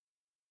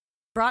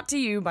Brought to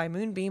you by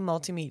Moonbeam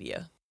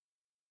Multimedia.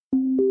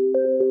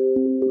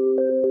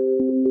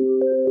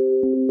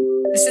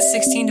 This is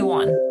 16 to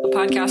 1, a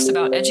podcast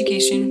about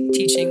education,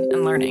 teaching,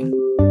 and learning.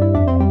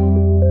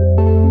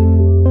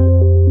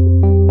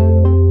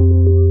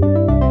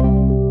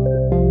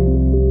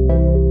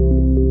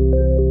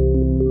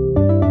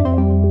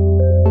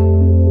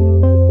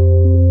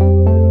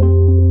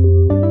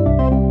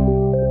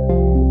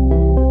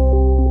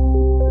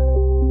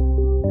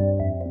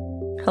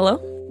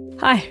 Hello?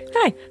 Hi.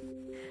 Hi.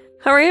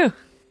 How are you?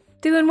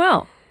 Doing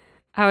well.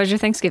 How was your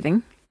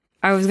Thanksgiving?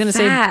 I was going to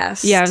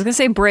Fast. say... Yeah, I was going to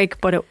say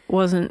break, but it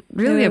wasn't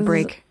really a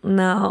break.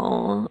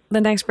 No. The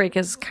next break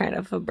is kind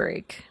of a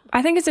break.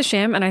 I think it's a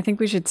sham, and I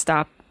think we should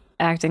stop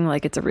acting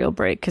like it's a real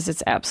break, because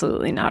it's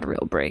absolutely not a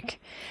real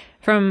break.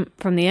 From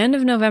the end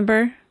of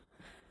November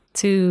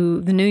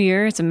to the new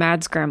year, it's a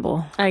mad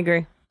scramble. I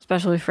agree.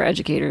 Especially for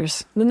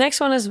educators. The next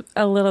one is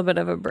a little bit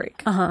of a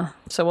break. Uh-huh.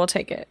 So we'll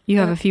take it. You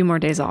have a few more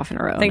days off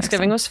in a row.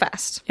 Thanksgiving was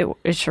fast.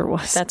 It sure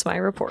was. That's my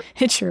report.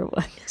 It sure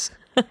was.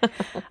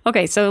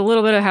 Okay, so a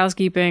little bit of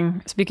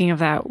housekeeping. Speaking of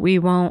that, we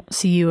won't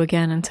see you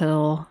again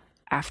until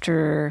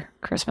after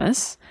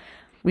Christmas.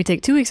 We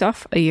take 2 weeks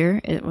off a year.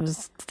 It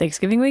was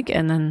Thanksgiving week,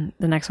 and then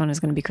the next one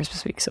is going to be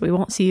Christmas week. So we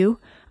won't see you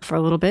for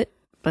a little bit,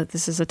 but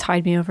this is a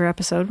Tide Me Over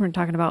episode. We're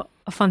talking about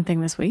a fun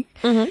thing this week.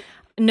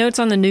 Mm-hmm. Notes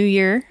on the new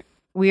year.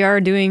 We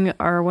are doing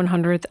our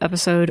 100th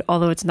episode,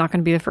 although it's not going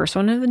to be the first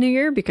one of the new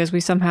year because we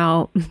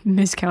somehow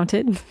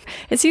miscounted.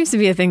 It seems to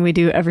be a thing we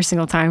do every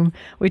single time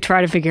we try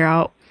to figure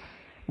out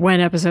when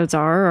episodes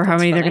are or how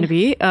many they're going to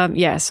be.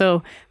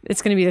 So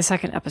it's going to be the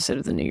second episode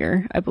of the new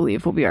year, I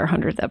believe, will be our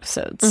 100th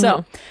episode. Mm-hmm.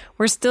 So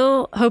we're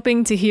still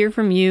hoping to hear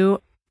from you.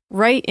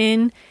 Write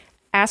in,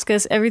 ask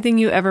us everything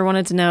you ever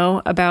wanted to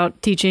know about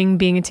teaching,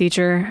 being a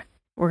teacher.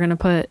 We're going to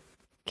put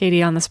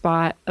Katie on the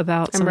spot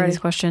about some of these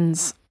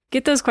questions.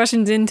 Get those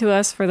questions into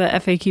us for the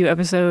FAQ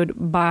episode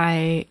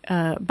by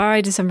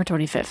December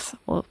 25th.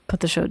 We'll put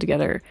the show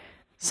together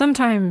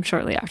sometime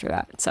shortly after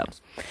that. So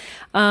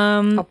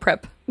I'll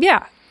prep.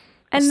 Yeah.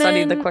 And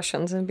study the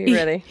questions and be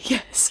ready.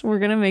 Yes, we're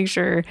going to make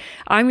sure.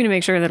 I'm going to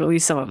make sure that at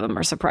least some of them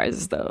are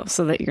surprises, though,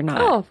 so that you're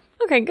not. Oh,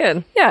 okay,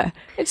 good. Yeah.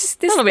 It's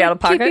this That'll be out of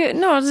pocket.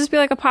 It'll just be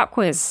like a pop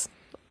quiz.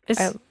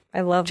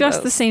 I love just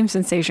those. the same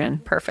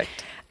sensation.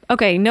 Perfect.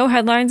 Okay, no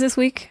headlines this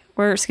week.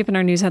 We're skipping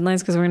our news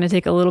headlines because we're going to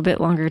take a little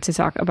bit longer to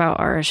talk about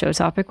our show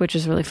topic, which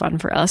is really fun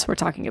for us. We're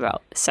talking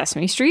about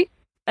Sesame Street.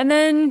 And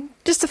then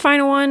just a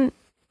final one.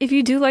 If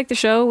you do like the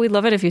show, we'd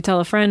love it if you tell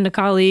a friend, a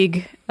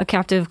colleague, a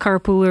captive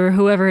carpooler,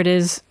 whoever it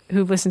is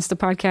who listens to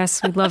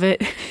podcasts. We'd love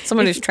it.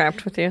 Someone who's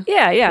trapped with you.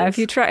 Yeah. Yes.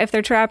 If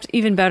they're trapped,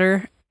 even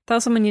better.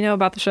 Tell someone you know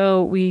about the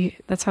show.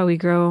 That's how we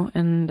grow,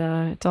 and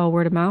it's all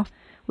word of mouth.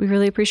 We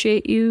really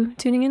appreciate you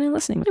tuning in and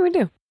listening. Yeah, we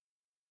do.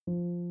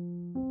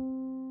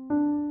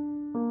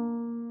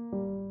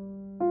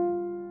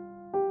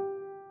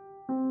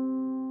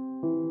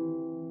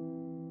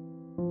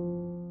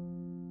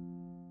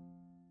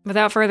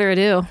 Without further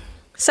ado,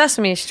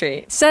 Sesame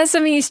Street.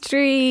 Sesame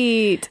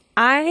Street.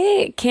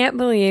 I can't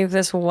believe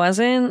this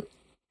wasn't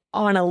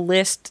on a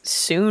list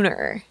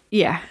sooner.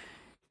 Yeah.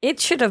 It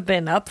should have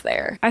been up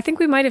there. I think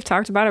we might have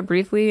talked about it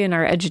briefly in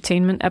our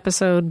edutainment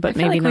episode, but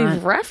maybe not.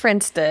 We've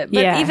referenced it,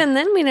 but even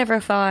then we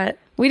never thought.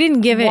 We didn't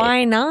give it.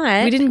 Why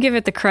not? We didn't give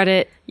it the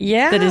credit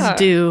that is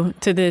due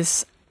to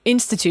this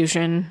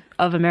institution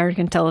of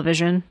American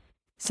television,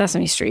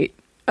 Sesame Street.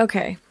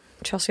 Okay,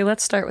 Chelsea,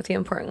 let's start with the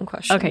important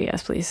question. Okay,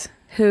 yes, please.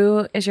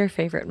 Who is your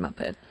favorite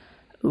Muppet?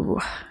 Ooh.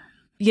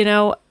 You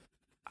know,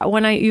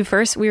 when we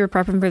were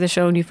prepping for the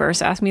show and you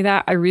first asked me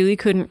that, I really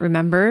couldn't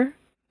remember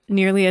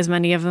nearly as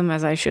many of them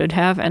as I should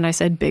have. And I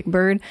said Big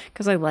Bird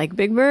because I like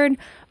Big Bird.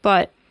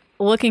 But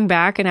looking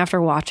back and after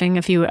watching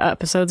a few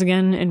episodes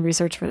again in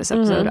research for this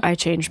episode, I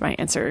changed my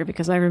answer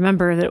because I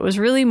remember that it was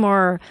really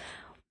more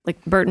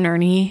like Bert and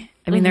Ernie.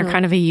 I mean, they're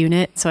kind of a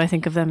unit. So I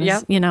think of them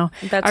as,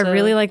 I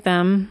really like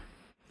them.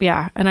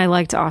 Yeah, and I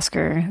liked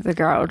Oscar the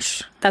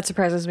Grouch. That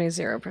surprises me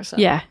 0%.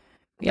 Yeah.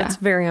 That's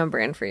very on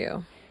brand for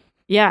you.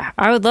 Yeah,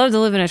 I would love to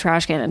live in a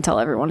trash can and tell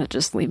everyone to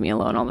just leave me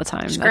alone all the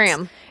time.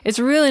 Scram. It's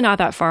really not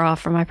that far off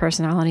from my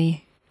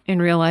personality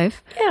in real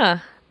life.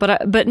 Yeah.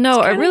 But no,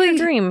 I really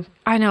dream.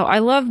 I know. I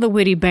love the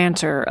witty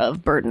banter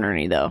of Bert and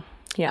Ernie, though.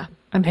 Yeah.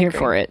 I'm here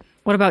for it.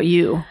 What about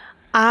you?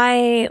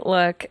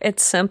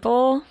 It's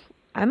simple.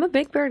 I'm a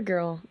Big Bird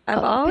girl.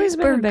 I've always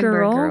been a Big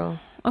Bird girl.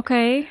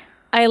 Okay.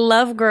 I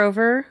love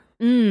Grover.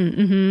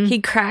 Mm-hmm. He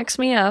cracks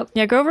me up.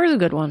 Yeah, Grover's a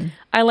good one.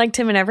 I liked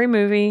him in every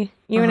movie.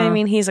 You know what I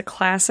mean? He's a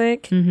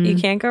classic. Mm-hmm. You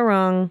can't go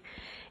wrong.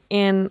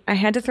 And I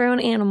had to throw an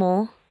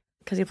Animal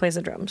because he plays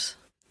the drums.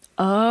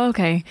 Oh,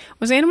 okay.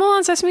 Was Animal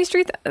on Sesame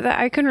Street?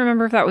 I couldn't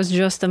remember if that was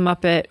just a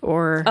Muppet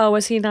or... Oh,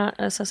 was he not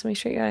a Sesame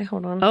Street guy?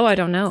 Hold on. Oh, I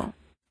don't know.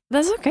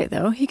 That's okay,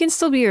 though. He can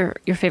still be your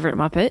favorite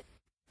Muppet.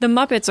 The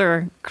Muppets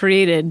are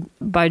created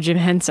by Jim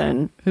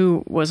Henson,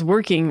 who was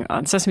working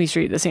on Sesame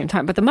Street at the same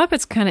time. But the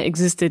Muppets kind of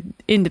existed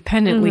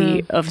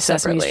independently of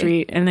Sesame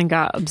Street and then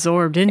got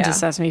absorbed into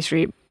Sesame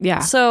Street. Yeah.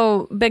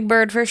 So Big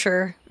Bird for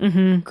sure.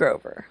 Mm-hmm.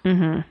 Grover.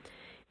 Mm-hmm.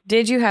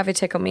 Did you have a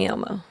Tickle Me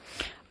Elmo?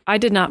 I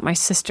did not. My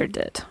sister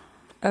did.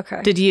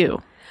 Okay. Did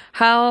you?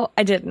 I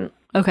didn't.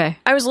 Okay.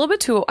 I was a little bit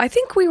too old. I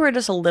think we were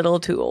just a little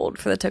too old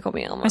for the Tickle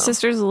Me Elmo. My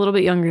sister's a little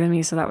bit younger than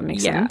me, so that would make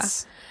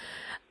sense.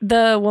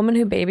 The woman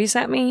who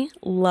babysat me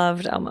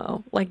loved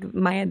Elmo. Like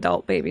my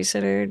adult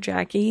babysitter,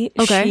 Jackie.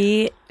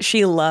 Okay.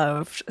 She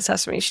loved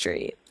Sesame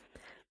Street.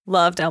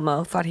 Loved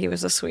Elmo. Thought he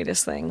was the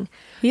sweetest thing.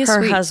 He is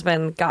Her sweet.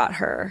 husband got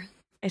her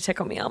a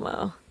Tickle Me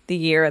Elmo the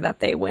year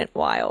that they went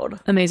wild.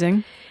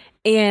 Amazing.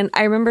 And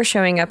I remember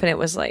showing up and it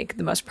was like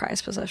the most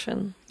prized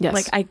possession. Yes.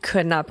 Like I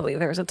could not believe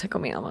there was a Tickle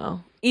Me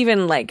Elmo.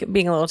 Even like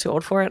being a little too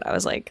old for it, I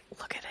was like,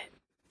 look at it.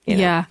 You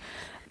know? Yeah.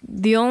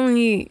 The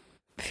only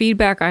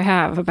feedback I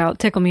have about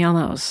Tickle Me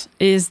Elmos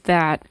is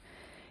that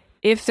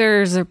if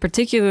there's a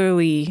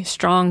particularly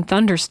strong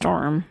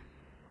thunderstorm,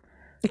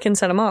 It can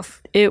set them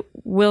off. it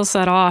will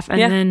set off. And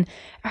Yeah. then,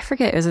 I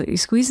forget, is it you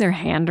squeeze their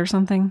hand or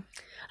something?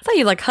 I thought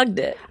you like hugged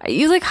it.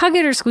 You like hug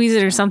it or squeeze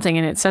it or something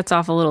and it sets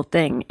off a little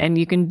thing. And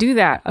you can do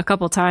that a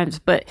couple times.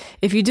 But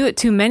if you do it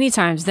too many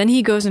times, then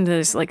he goes into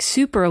this like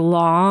super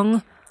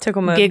long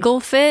Tickle mode.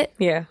 giggle fit.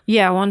 Yeah.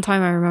 Yeah, one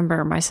time I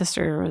remember my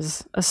sister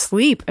was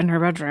asleep in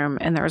her bedroom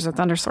and there was a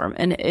thunderstorm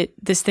and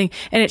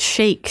it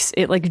shakes.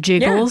 It like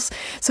jiggles.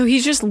 So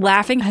he's just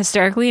laughing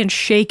hysterically and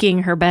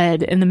shaking her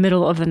bed in the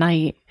middle of the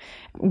night,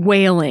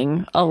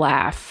 wailing a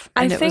laugh.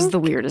 And it was the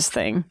weirdest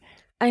thing.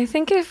 I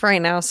think if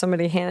right now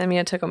somebody handed me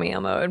a Tickle Me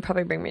Elmo, it would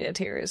probably bring me to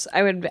tears.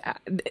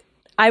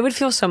 I would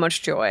feel so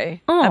much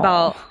joy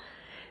about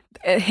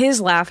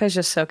his laugh is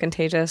just so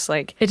contagious.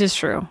 Like It is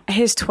true.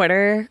 his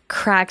Twitter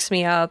cracks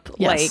me up.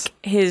 Yes. Like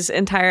his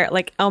entire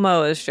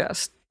Elmo is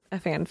just a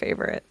fan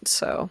favorite.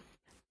 So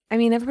I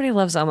mean everybody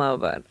loves Elmo,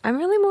 but I'm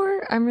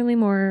really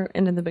more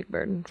into the Big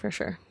Bird for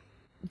sure.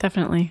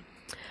 Definitely.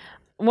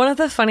 One of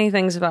the funny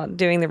things about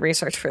doing the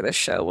research for this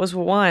show was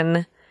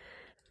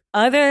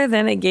other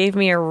than it gave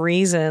me a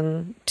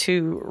reason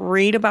to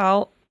read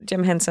about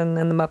Jim Henson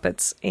and the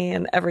Muppets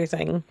and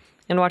everything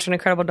and watch an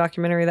incredible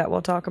documentary that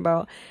we'll talk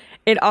about,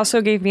 it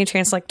also gave me a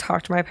chance to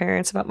talk to my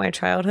parents about my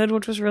childhood,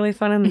 which was really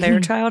fun, and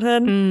their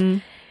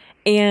childhood.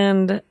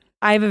 And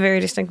I have a very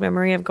distinct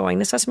memory of going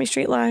to Sesame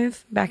Street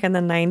Live back in the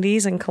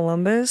 90s in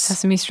Columbus.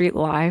 Sesame Street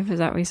Live, is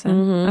that what you said?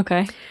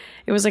 Okay.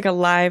 It was like a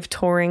live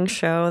touring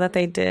show that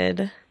they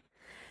did.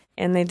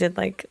 And they did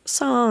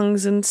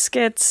songs and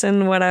skits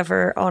and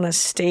whatever on a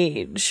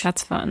stage.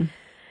 That's fun.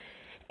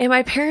 And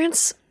my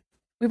parents,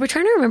 we were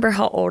trying to remember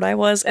how old I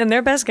was, and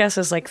their best guess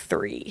is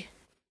 3.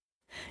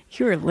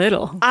 You were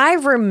little. I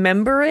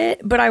remember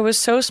it, but I was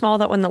so small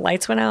that when the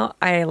lights went out,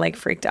 I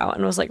freaked out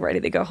and was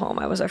ready to go home.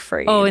 I was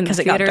afraid because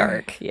it got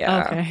dark.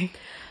 Yeah. Okay.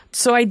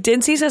 So I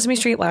did see Sesame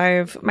Street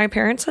Live. My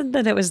parents said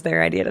that it was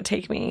their idea to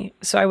take me.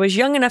 So I was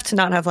young enough to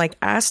not have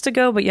asked to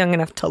go, but young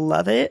enough to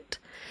love it.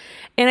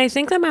 And I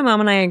think that my mom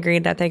and I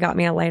agreed that they got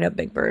me a light up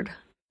Big Bird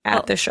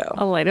at the show.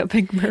 A light up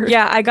Big Bird.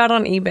 Yeah, I got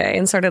on eBay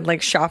and started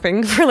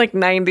shopping for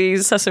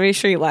 90s Sesame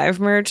Street Live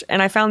merch.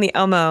 And I found the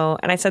Elmo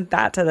and I sent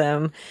that to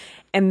them.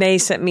 And they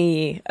sent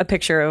me a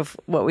picture of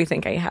what we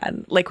think I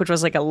had, which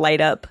was a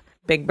light up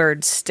Big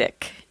Bird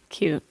stick.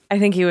 Cute. I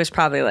think he was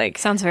probably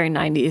Sounds very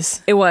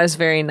 90s. It was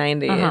very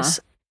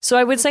 90s. So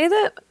I would say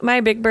that my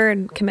Big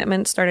Bird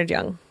commitment started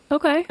young.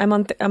 Okay. I'm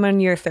on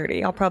year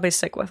 30. I'll probably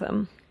stick with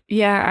him.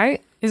 Yeah,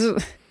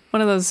 it's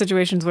one of those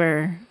situations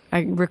where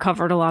I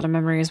recovered a lot of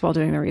memories while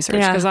doing the research.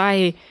 Yeah.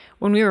 Because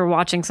when we were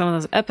watching some of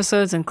those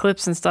episodes and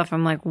clips and stuff,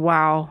 I'm like,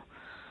 wow,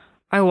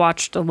 I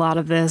watched a lot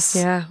of this.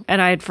 Yeah. And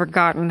I had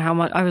forgotten how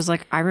much. I was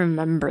like, I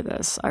remember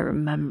this.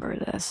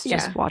 Yeah.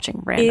 Just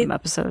watching random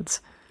episodes.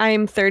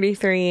 I'm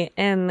 33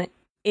 and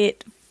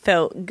it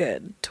felt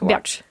good to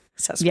watch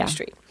Sesame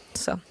Street.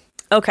 So,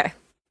 okay.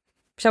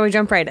 Shall we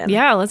jump right in?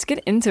 Yeah, let's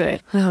get into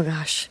it. Oh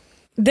gosh.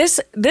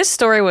 This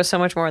story was so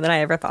much more than I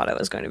ever thought it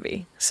was going to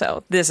be.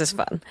 So this is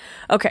fun.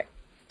 Okay.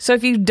 So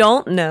if you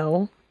don't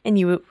know and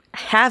you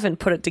haven't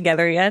put it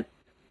together yet,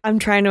 I'm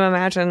trying to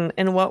imagine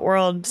in what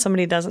world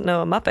somebody doesn't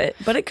know a Muppet,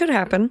 but it could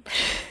happen.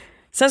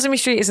 Sesame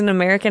Street is an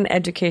American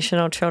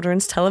educational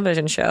children's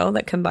television show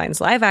that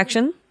combines live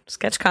action,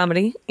 sketch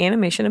comedy,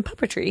 animation, and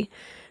puppetry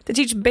to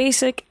teach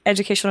basic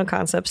educational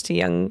concepts to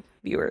young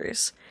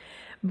viewers.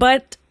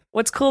 But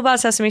what's cool about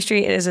Sesame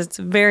Street is it's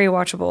very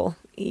watchable,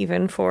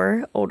 even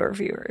for older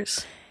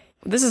viewers.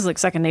 This is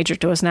second nature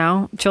to us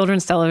now.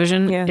 Children's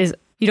television is,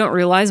 you don't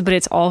realize, but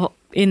it's all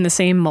in the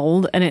same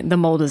mold, and the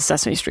mold is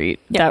Sesame Street.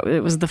 Yeah.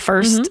 It was the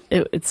first.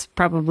 It's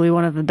probably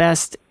one of the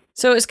best.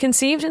 So it was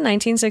conceived in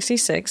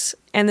 1966,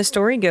 and the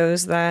story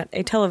goes that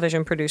a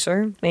television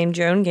producer named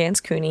Joan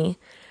Gans Cooney,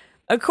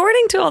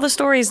 according to all the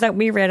stories that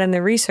we read in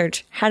the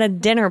research, had a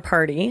dinner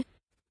party.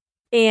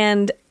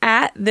 And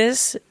at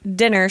this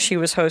dinner she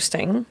was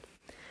hosting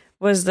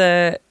was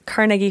the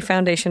Carnegie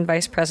Foundation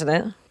Vice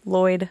President,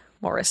 Lloyd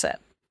Morissette.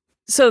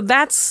 So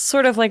that's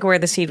sort of where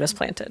the seed was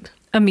planted.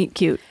 A meet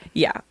cute.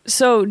 Yeah.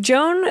 So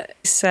Joan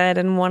said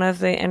in one of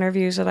the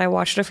interviews that I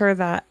watched of her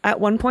that at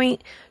one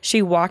point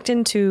she walked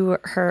into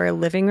her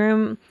living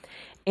room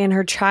and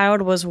her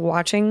child was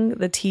watching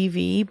the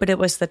TV, but it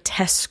was the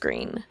test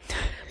screen.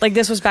 Like,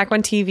 this was back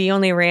when TV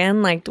only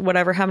ran like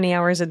whatever, how many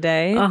hours a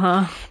day.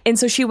 And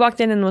so she walked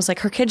in and was like,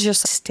 her kid's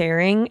just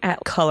staring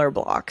at color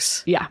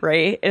blocks. Yeah.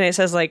 Right. And it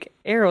says like,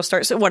 air will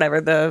start soon,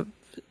 whatever, the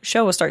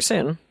show will start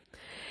soon.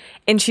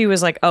 And she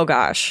was like, oh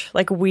gosh,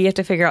 like, we have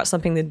to figure out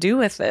something to do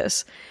with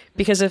this,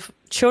 because if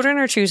children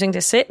are choosing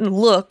to sit and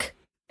look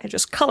at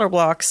just color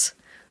blocks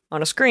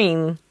on a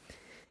screen,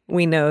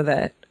 we know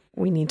that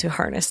we need to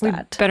harness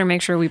that. Better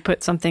make sure we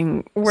put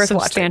something worth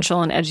substantial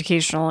watching. and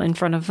educational in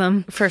front of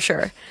them. For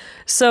sure.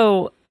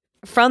 So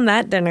from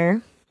that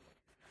dinner,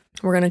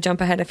 we're going to jump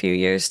ahead a few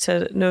years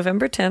to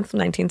November 10th,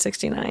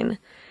 1969.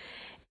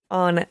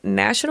 On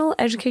National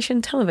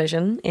Education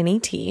Television,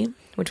 NET,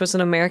 which was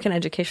an American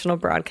educational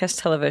broadcast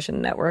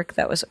television network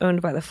that was owned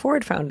by the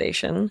Ford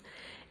Foundation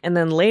and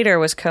then later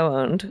was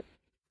co-owned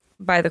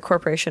by the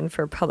Corporation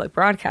for Public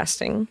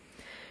Broadcasting,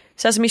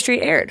 Sesame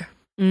Street aired.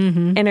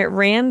 And it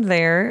ran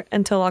there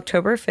until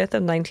October 5th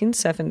of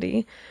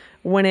 1970,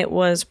 when it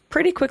was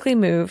pretty quickly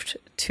moved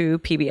to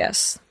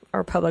PBS,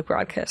 our public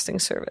broadcasting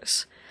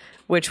service,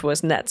 which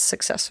was NET's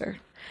successor.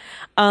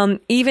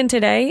 Even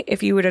today,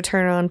 if you were to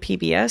turn on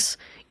PBS,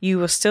 you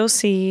will still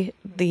see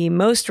the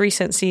most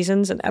recent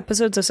seasons and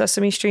episodes of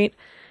Sesame Street.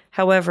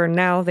 However,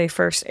 now they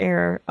first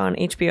air on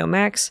HBO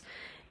Max,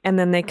 and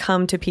then they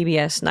come to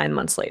PBS 9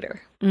 months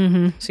later.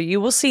 So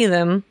you will see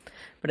them,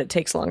 but it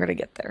takes longer to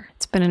get there.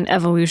 It's been an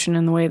evolution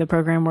in the way the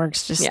program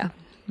works, just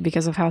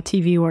because of how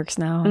TV works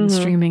now and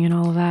streaming and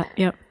all of that.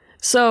 Yep.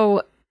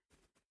 So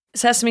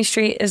Sesame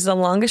Street is the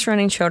longest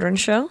running children's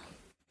show.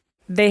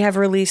 They have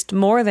released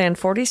more than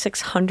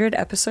 4,600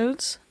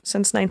 episodes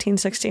since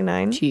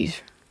 1969.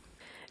 Jeez.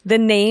 The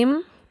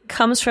name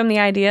comes from the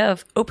idea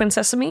of open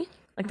sesame.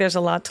 Like, there's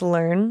a lot to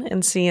learn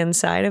and see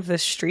inside of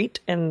this street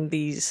and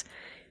these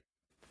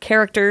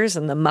characters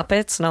and the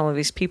Muppets and all of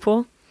these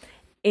people.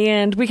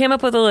 And we came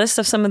up with a list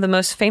of some of the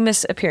most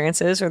famous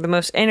appearances or the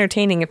most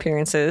entertaining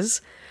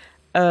appearances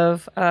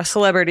of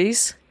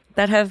celebrities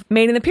that have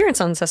made an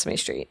appearance on Sesame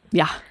Street.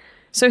 Yeah.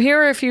 So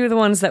here are a few of the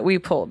ones that we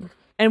pulled.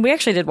 And we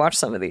actually did watch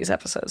some of these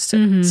episodes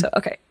too. So,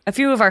 okay, a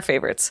few of our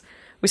favorites.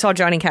 We saw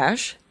Johnny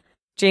Cash,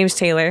 James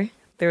Taylor.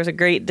 There was a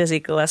great Dizzy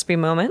Gillespie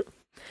moment.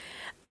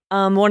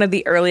 One of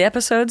the early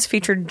episodes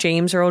featured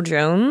James Earl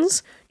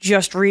Jones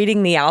just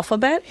reading the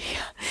alphabet.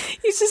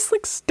 He's just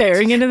like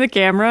staring into the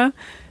camera,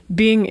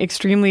 being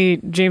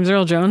extremely James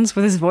Earl Jones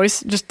with his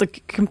voice just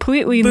like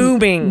completely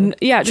booming.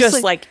 Yeah,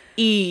 just like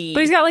E. But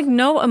he's got like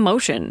no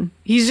emotion.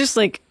 He's just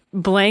like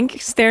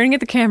blank, staring at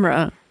the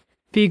camera,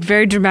 being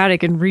very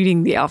dramatic and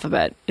reading the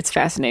alphabet. It's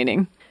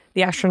fascinating.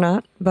 The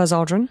astronaut, Buzz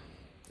Aldrin,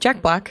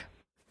 Jack Black,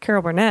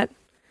 Carol Burnett,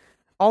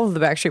 all of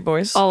the Backstreet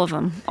Boys. All of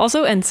them.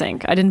 Also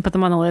NSYNC. I didn't put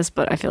them on the list,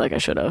 but I feel like I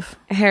should have.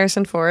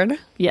 Harrison Ford.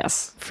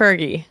 Yes.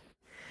 Fergie.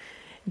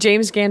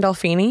 James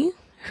Gandolfini,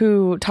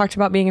 who talked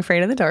about being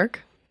afraid of the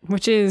dark.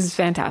 Which is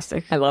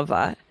fantastic. I love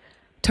that.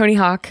 Tony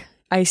Hawk,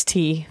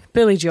 Ice-T,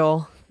 Billy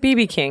Joel,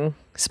 B.B. King,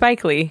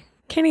 Spike Lee,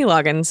 Kenny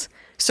Loggins,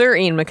 Sir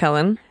Ian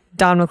McKellen,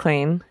 Don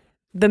McLean,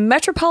 the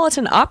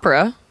Metropolitan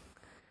Opera,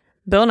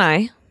 Bill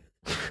Nye,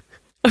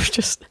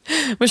 just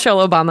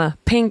Michelle Obama,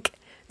 Pink,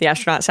 the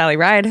astronaut Sally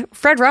Ride,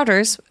 Fred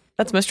Rogers.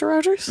 That's Mr.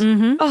 Rogers?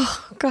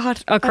 Oh,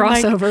 God. A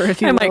crossover,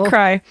 if you will. I might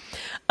cry.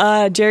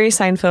 Jerry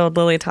Seinfeld,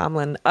 Lily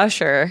Tomlin,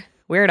 Usher,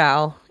 Weird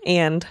Al,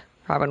 and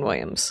Robin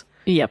Williams.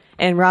 Yep.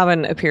 And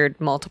Robin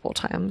appeared multiple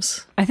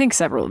times. I think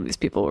several of these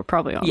people were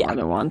probably on more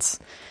than once.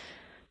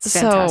 It's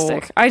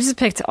fantastic. I just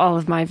picked all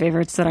of my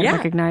favorites that I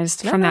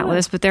recognized from that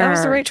list, but that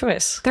was the right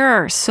choice. There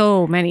are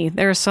so many.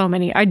 There's an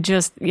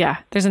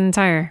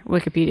entire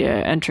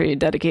Wikipedia entry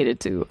dedicated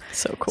to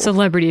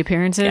celebrity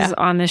appearances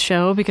on this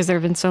show because there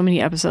have been so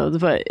many episodes,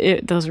 but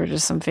those were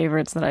just some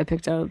favorites that I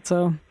picked out.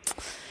 So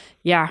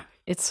yeah,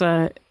 it's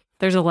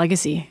there's a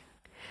legacy.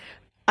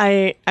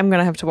 I'm going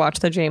to have to watch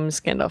the James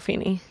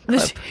Gandolfini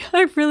clip.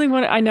 I really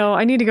want to. I know.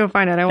 I need to go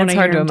find it. I want to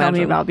hear him tell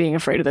me about being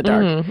afraid of the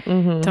dark.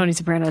 Tony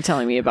Soprano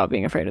telling me about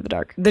being afraid of the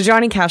dark. The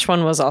Johnny Cash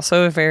one was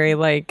also very,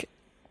 like,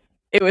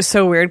 it was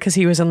so weird because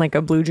he was in, like,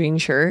 a blue jean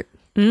shirt.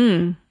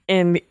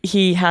 And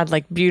he had,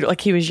 like,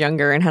 he was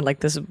younger and had,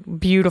 like, this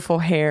beautiful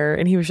hair.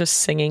 And he was just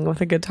singing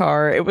with a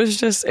guitar. It was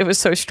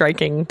so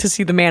striking to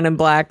see the man in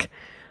black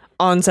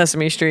on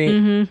Sesame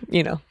Street,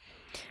 you know.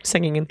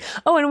 Singing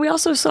and we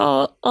also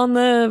saw on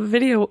the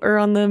video or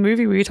on the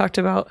movie we talked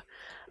about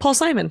Paul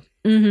Simon.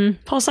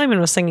 Paul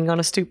Simon was singing on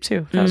a stoop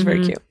too. That was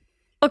very cute.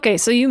 Okay,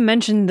 so you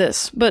mentioned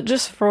this, but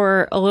just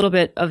for a little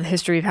bit of the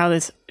history of how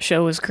this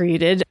show was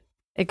created,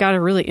 it got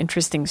a really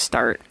interesting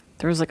start.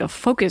 There was like a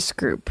focus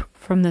group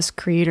from this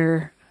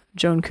creator,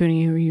 Joan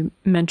Cooney, who you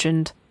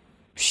mentioned.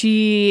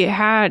 She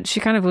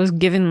kind of was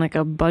given like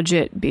a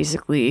budget,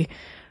 basically.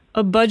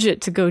 A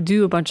budget to go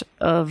do a bunch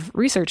of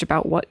research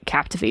about what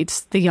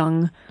captivates the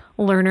young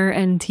learner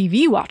and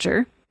TV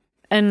watcher.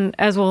 And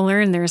as we'll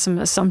learn, there are some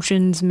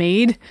assumptions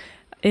made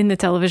in the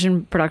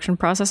television production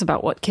process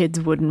about what kids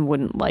would and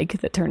wouldn't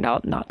like that turned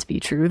out not to be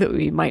true, that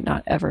we might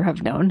not ever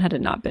have known had it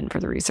not been for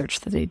the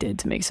research that they did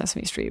to make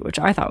Sesame Street, which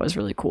I thought was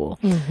really cool.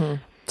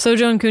 So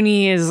Joan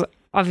Cooney is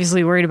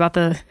obviously worried about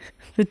the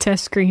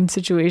test screen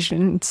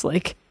situation. It's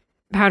like,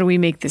 how do we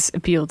make this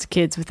appeal to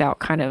kids without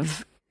kind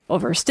of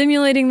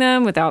overstimulating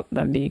them, without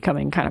them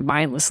becoming kind of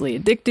mindlessly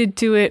addicted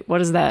to it? What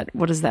does that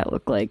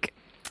look like?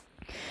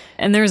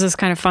 And there's this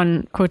kind of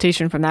fun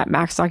quotation from that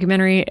Max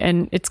documentary,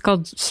 and it's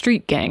called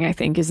Street Gang, I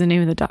think, is the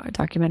name of the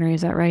documentary.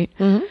 Is that right?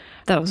 Mm-hmm.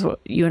 That was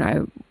what you and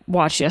I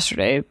watched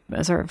yesterday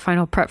as our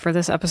final prep for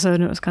this episode,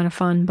 and it was kind of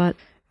fun. But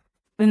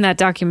in that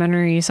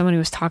documentary, somebody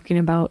was talking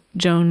about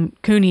Joan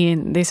Cooney,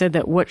 and they said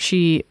that what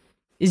she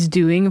is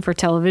doing for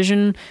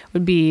television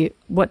would be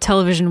what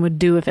television would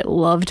do if it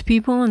loved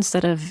people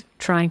instead of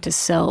trying to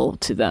sell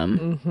to them.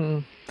 Mm-hmm.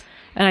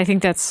 And I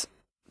think that's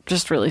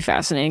just really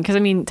fascinating because, I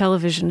mean,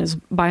 television is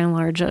by and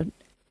large an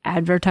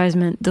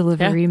advertisement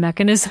delivery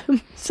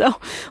mechanism. So,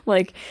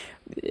 like,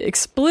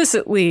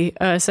 explicitly,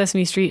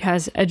 Sesame Street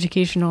has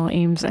educational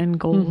aims and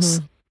goals.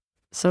 Mm-hmm.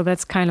 So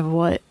that's kind of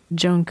what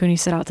Joan Cooney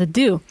set out to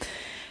do.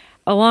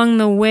 Along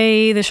the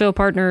way, the show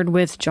partnered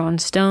with John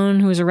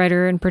Stone, who was a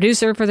writer and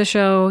producer for the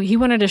show. He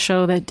wanted a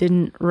show that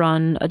didn't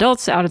run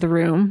adults out of the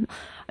room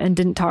and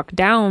didn't talk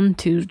down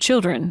to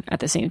children at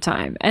the same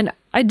time. And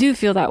I do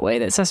feel that way,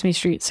 that Sesame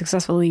Street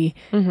successfully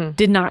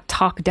did not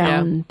talk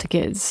down to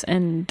kids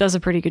and does a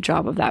pretty good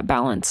job of that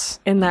balance.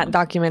 In that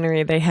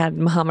documentary, they had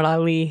Muhammad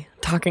Ali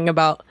talking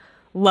about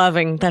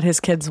loving that his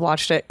kids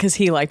watched it because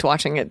he liked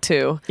watching it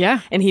too.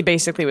 Yeah. And he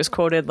basically was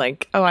quoted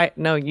like, oh, I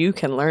no, you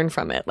can learn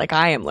from it. Like,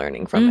 I am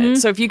learning from it.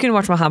 So if you can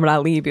watch Muhammad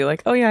Ali, be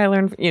like, oh yeah, I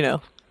learned, you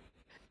know.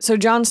 So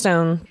John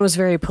Stone was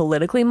very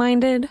politically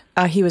minded.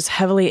 He was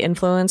heavily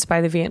influenced by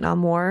the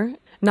Vietnam War,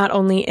 not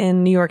only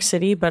in New York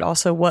City, but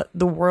also what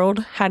the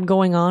world had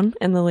going on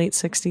in the late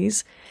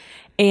 60s.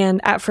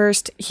 And at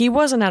first, he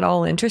wasn't at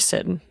all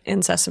interested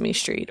in Sesame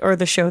Street or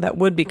the show that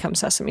would become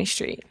Sesame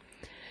Street.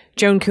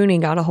 Joan Cooney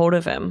got a hold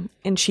of him,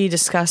 and she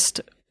discussed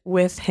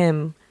with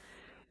him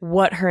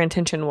what her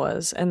intention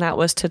was, and that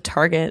was to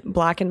target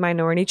Black and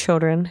minority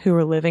children who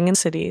were living in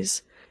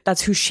cities.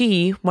 That's who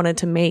she wanted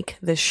to make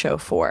this show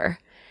for.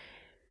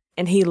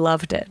 And he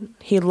loved it.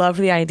 He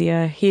loved the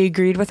idea. He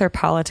agreed with her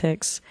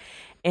politics.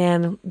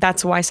 And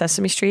that's why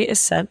Sesame Street is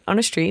set on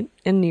a street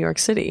in New York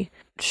City.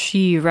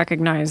 She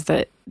recognized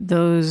that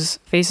those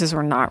faces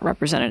were not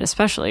represented,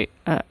 especially,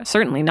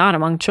 certainly not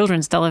among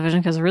children's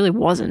television, because there really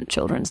wasn't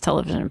children's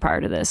television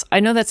prior to this. I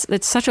know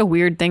it's such a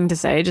weird thing to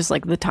say, just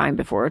like the time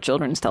before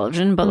children's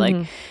television, but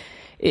like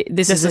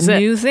this is a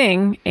new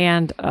thing.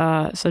 And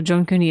so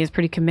Joan Cooney is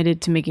pretty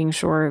committed to making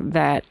sure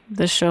that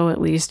the show at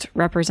least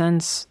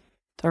represents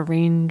a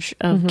range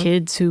of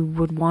kids who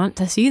would want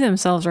to see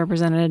themselves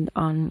represented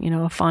on, you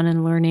know, a fun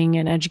and learning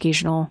and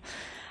educational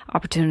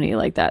opportunity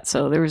like that.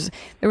 So there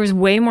was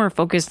way more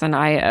focus than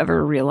I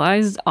ever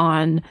realized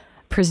on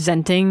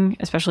presenting,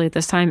 especially at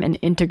this time, an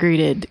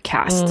integrated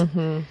cast.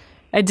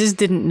 I just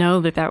didn't know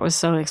that was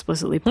so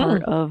explicitly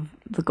part of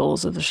the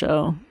goals of the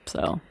show.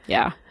 So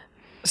yeah.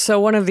 So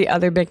one of the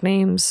other big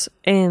names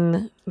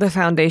in the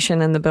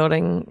foundation and the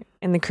building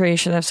in the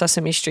creation of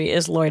Sesame Street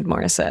is Lloyd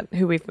Morissette,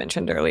 who we've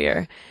mentioned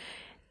earlier.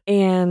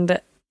 And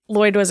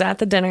Lloyd was at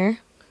the dinner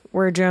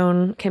where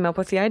Joan came up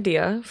with the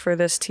idea for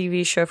this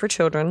TV show for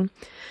children,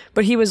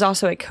 but he was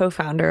also a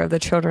co-founder of the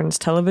Children's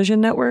Television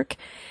Network,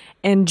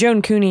 and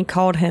Joan Cooney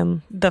called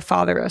him the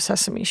father of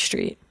Sesame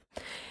Street.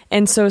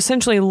 And so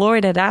essentially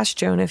Lloyd had asked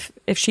Joan if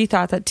she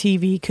thought that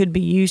TV could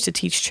be used to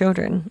teach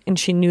children, and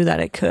she knew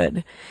that it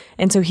could.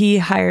 And so he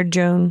hired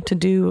Joan to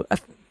do a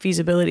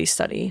feasibility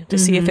study to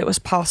see if it was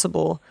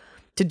possible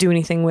to do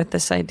anything with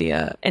this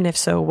idea, and if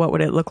so, what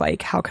would it look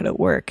like? How could it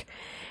work?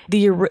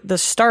 The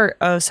start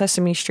of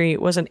Sesame Street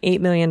was an $8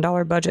 million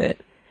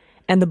budget,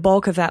 and the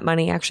bulk of that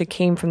money actually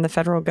came from the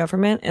federal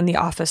government and the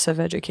Office of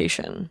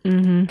Education,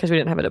 because we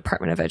didn't have a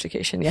Department of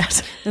Education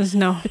yet. There's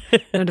no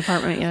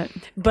department yet.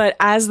 But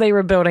as they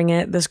were building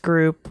it, this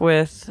group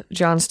with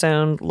John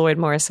Stone, Lloyd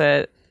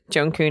Morissette,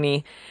 Joan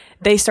Cooney,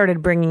 they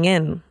started bringing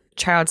in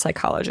child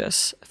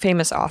psychologists,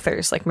 famous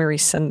authors like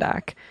Maurice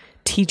Sendak,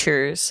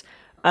 teachers,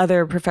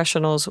 other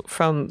professionals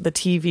from the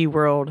TV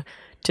world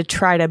to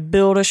try to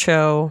build a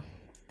show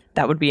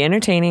that would be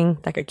entertaining,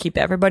 that could keep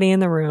everybody in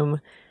the room,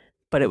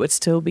 but it would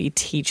still be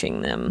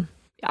teaching them.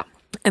 Yeah.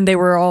 And they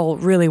were all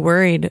really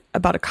worried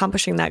about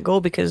accomplishing that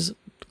goal because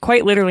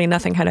quite literally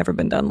nothing had ever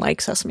been done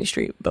like Sesame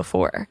Street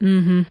before.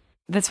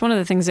 That's one of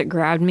the things that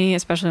grabbed me,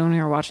 especially when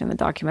we were watching the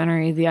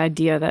documentary, the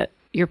idea that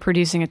you're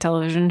producing a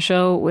television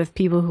show with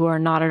people who are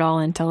not at all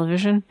in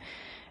television.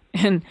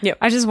 And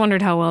I just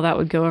wondered how well that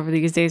would go over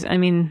these days. I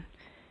mean,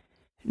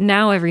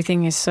 now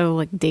everything is so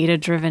like data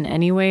driven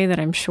anyway that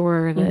I'm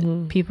sure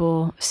that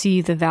people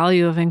see the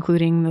value of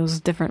including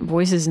those different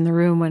voices in the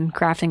room when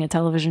crafting a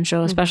television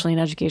show, especially an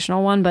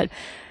educational one. But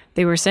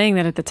they were saying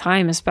that at the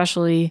time,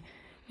 especially,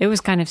 it was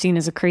kind of seen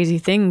as a crazy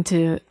thing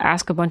to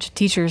ask a bunch of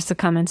teachers to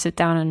come and sit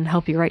down and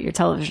help you write your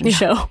television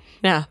show.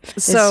 Yeah.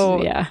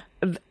 So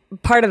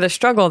part of the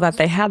struggle that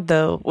they had,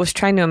 though, was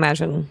trying to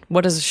imagine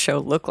what does a show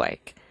look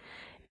like.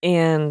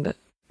 And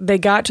they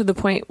got to the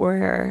point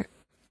where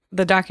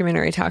the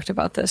documentary talked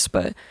about this,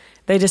 but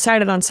they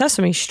decided on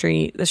Sesame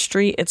Street, the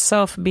street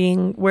itself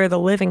being where the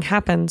living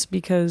happens,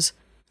 because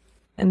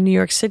in New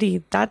York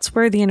City, that's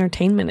where the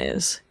entertainment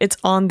is. It's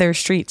on their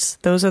streets.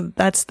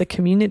 That's the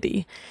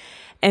community.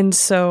 And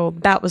so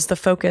that was the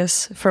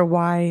focus for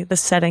why the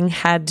setting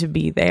had to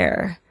be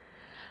there.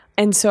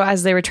 And so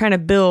as they were trying to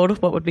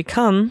build what would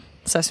become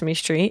Sesame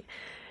Street,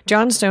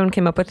 John Stone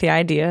came up with the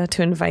idea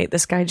to invite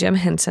this guy, Jim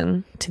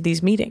Henson, to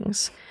these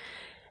meetings.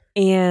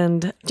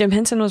 And Jim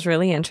Henson was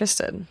really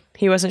interested.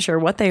 He wasn't sure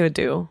what they would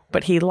do,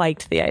 but he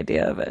liked the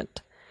idea of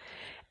it.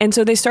 And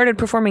so they started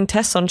performing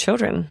tests on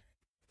children.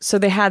 So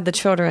they had the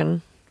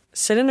children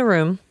sit in a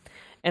room,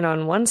 and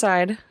on one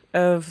side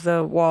of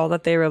the wall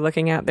that they were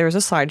looking at, there was a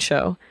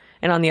slideshow.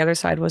 And on the other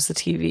side was the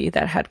TV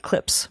that had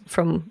clips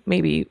from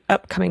maybe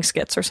upcoming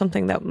skits or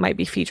something that might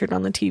be featured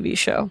on the TV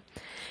show.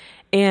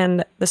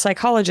 And the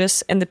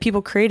psychologists and the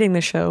people creating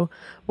the show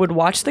would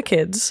watch the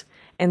kids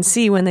and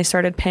see when they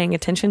started paying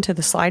attention to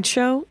the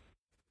slideshow.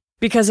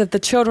 Because if the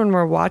children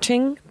were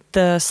watching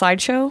the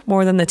slideshow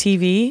more than the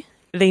TV,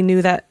 they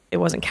knew that it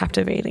wasn't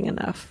captivating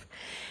enough.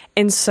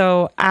 And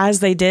so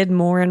as they did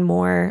more and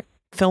more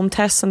film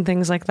tests and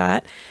things like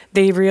that,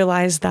 they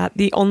realized that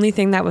the only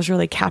thing that was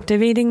really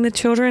captivating the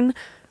children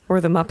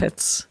were the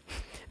Muppets.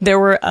 There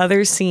were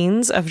other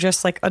scenes of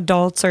just like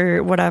adults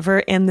or whatever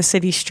in the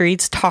city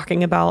streets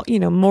talking about,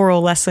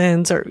 moral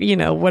lessons or,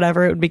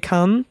 whatever it would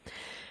become,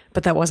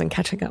 but that wasn't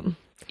catching them.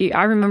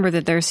 I remember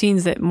that there are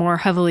scenes that more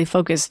heavily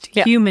focused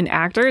human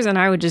actors, and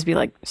I would just be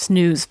like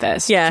snooze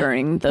fest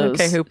during those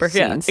Hooper.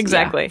 scenes. Yeah,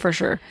 exactly. Yeah, for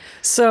sure.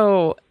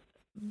 So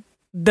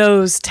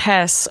those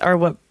tests are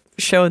what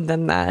showed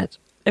them that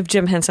if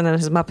Jim Henson and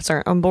his Muppets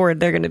aren't on board,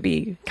 they're going to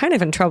be kind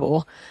of in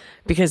trouble,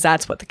 because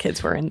that's what the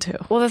kids were into.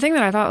 Well, the thing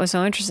that I thought was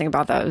so interesting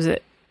about that was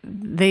that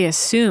they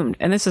assumed,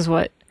 and this is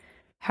what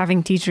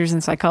having teachers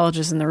and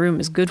psychologists in the room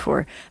is good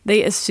for,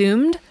 they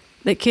assumed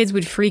that kids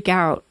would freak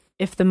out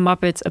if the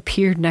Muppets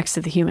appeared next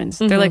to the humans.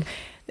 Mm-hmm. They're like,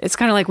 it's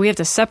kind of like we have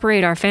to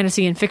separate our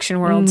fantasy and fiction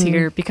worlds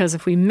here, because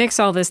if we mix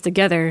all this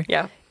together,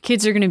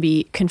 kids are going to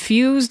be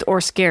confused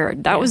or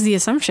scared. That was the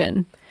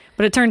assumption.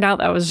 But it turned out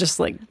that was just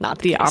like not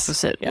the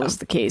opposite was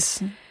the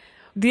case.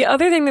 The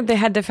other thing that they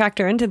had to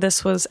factor into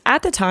this was,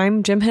 at the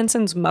time, Jim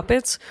Henson's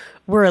Muppets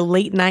were a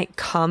late night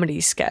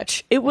comedy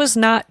sketch. It was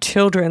not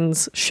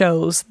children's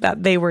shows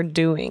that they were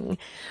doing.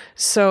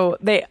 So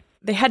they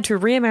had to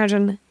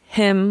reimagine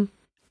him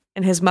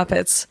and his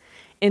Muppets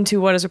into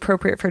what is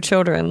appropriate for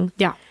children.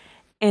 Yeah.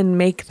 And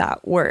make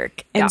that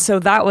work. And so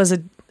that was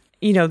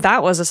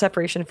a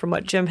separation from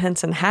what Jim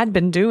Henson had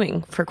been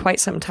doing for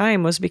quite some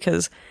time, was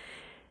because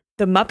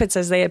the Muppets,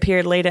 as they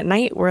appeared late at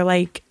night, were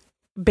like,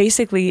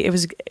 basically, it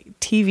was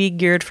TV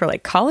geared for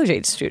like college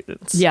age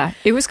students. Yeah,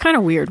 it was kind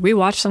of weird. We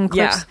watched some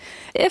clips.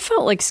 Yeah. It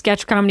felt like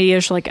sketch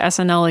comedy-ish, like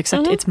SNL,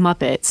 except it's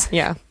Muppets.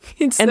 Yeah.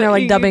 And they're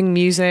like dubbing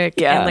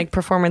music and like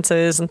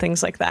performances and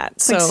things like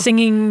that. So like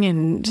singing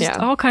and just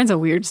all kinds of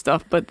weird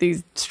stuff, but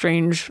these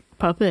strange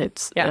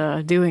puppets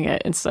doing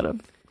it instead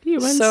of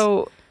humans.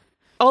 So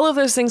all of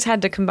those things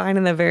had to combine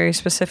in a very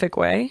specific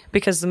way,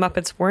 because the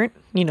Muppets weren't,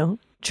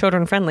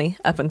 children friendly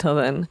up until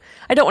then.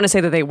 I don't want to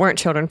say that they weren't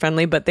children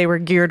friendly, but they were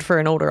geared for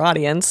an older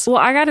audience. Well,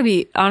 I got to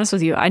be honest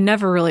with you. I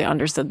never really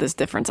understood this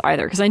difference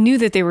either, because I knew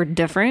that they were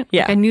different.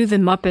 Yeah. Like, I knew the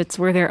Muppets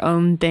were their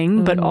own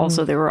thing, but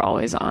also they were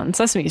always on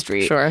Sesame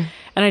Street. Sure.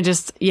 And I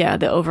just,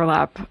 the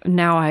overlap.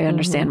 Now I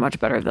understand much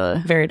better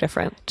very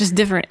different. Just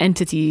different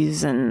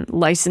entities and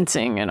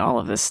licensing and all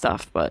of this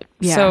stuff. But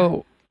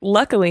So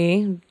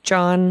luckily,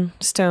 John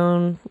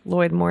Stone,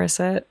 Lloyd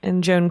Morissette,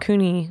 and Joan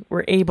Cooney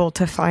were able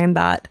to find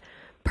that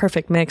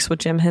perfect mix with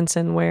Jim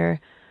Henson, where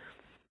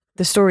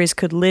the stories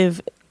could live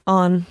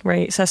on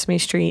Sesame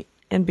Street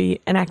and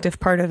be an active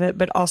part of it,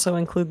 but also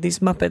include these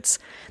Muppets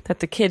that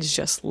the kids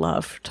just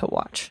love to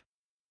watch.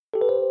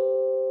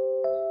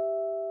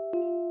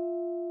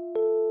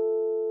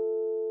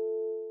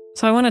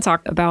 So I want to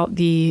talk about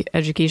the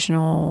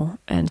educational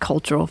and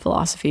cultural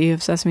philosophy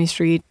of Sesame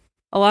Street.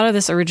 A lot of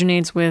this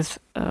originates with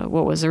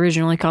what was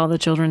originally called the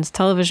Children's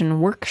Television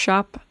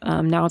Workshop.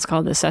 Now it's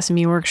called the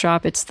Sesame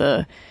Workshop. It's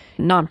the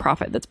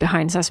nonprofit that's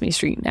behind Sesame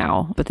Street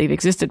now, but they've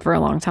existed for a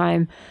long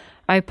time.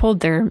 I pulled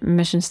their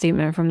mission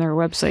statement from their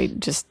website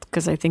just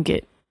because I think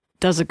it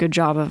does a good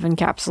job of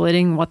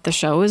encapsulating what the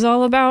show is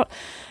all about.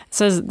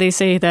 They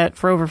say that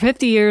for over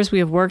 50 years, we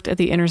have worked at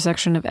the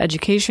intersection of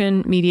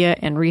education, media,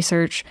 and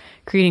research,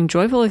 creating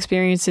joyful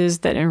experiences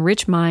that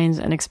enrich minds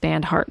and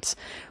expand hearts.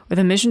 With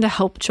a mission to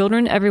help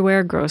children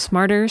everywhere grow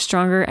smarter,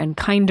 stronger, and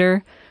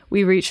kinder,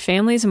 we reach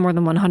families in more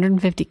than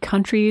 150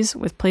 countries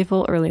with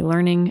playful early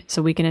learning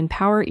so we can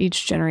empower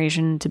each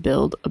generation to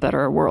build a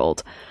better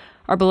world.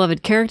 Our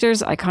beloved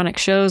characters, iconic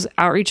shows,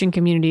 outreach in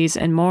communities,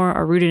 and more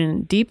are rooted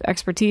in deep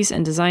expertise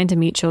and designed to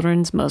meet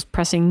children's most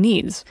pressing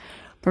needs.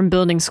 From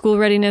building school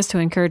readiness to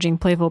encouraging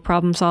playful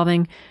problem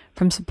solving,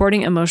 from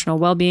supporting emotional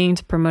well-being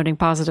to promoting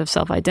positive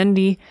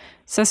self-identity,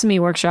 Sesame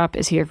Workshop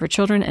is here for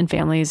children and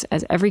families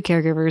as every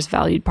caregiver's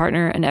valued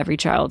partner and every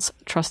child's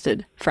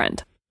trusted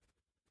friend.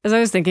 As I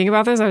was thinking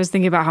about this, I was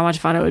thinking about how much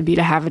fun it would be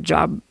to have a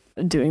job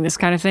doing this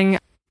kind of thing.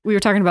 We were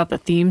talking about the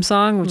theme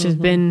song, which has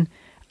been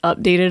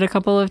updated a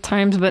couple of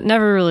times, but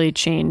never really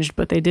changed.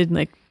 But they did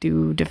like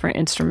do different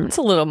instruments. It's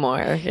a little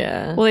more,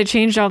 yeah. Well, they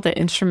changed out the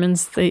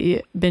instruments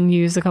that been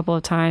used a couple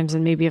of times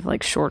and maybe have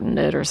like shortened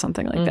it or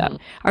something like that.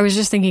 I was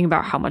just thinking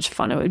about how much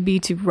fun it would be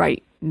to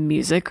write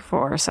music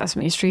for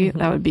Sesame Street.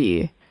 That would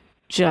be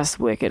just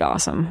wicked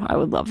awesome. I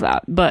would love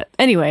that. But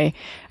anyway,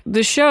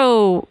 the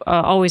show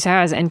always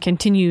has and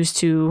continues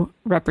to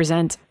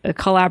represent a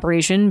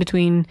collaboration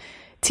between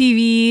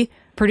TV,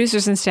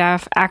 producers and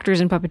staff, actors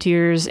and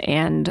puppeteers,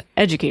 and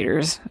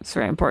educators. It's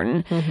very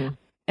important.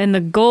 And the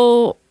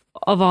goal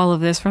of all of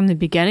this from the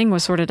beginning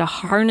was sort of to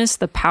harness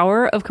the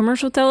power of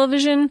commercial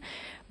television,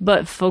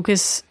 but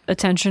focus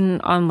attention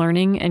on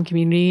learning and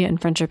community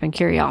and friendship and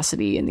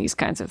curiosity and these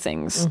kinds of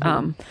things.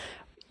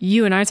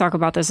 You and I talk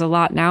about this a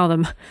lot now.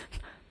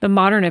 The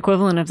modern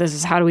equivalent of this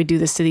is how do we do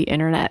this to the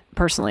internet,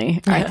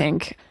 personally, I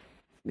think.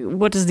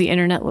 What does the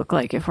internet look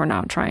like if we're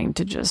not trying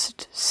to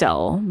just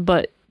sell,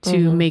 but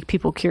to make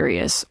people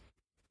curious?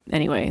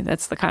 Anyway,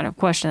 that's the kind of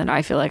question that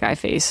I feel like I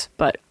face.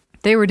 But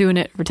they were doing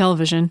it for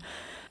television.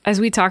 As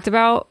we talked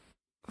about,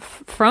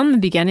 from the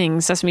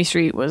beginning, Sesame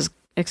Street was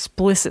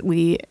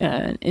explicitly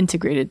an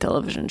integrated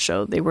television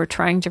show. They were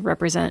trying to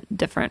represent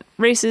different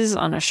races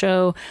on a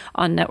show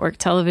on network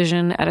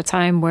television at a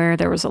time where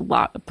there was a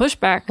lot of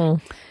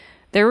pushback.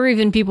 There were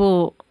even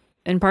people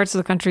in parts of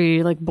the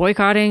country like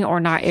boycotting or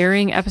not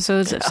airing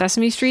episodes of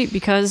Sesame Street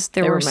because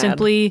there were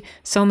simply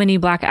so many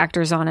black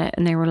actors on it.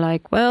 And they were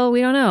like, well,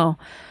 we don't know.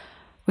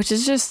 Which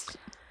is just,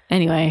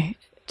 anyway,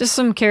 just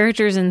some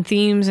characters and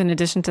themes in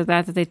addition to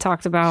that they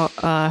talked about,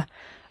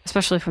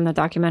 especially from the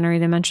documentary.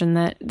 They mentioned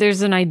that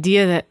there's an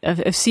idea that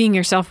of seeing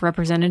yourself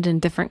represented in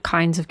different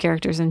kinds of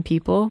characters and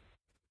people.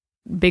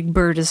 Big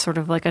Bird is sort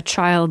of like a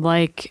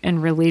childlike and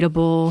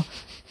relatable,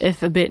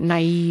 if a bit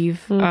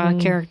naive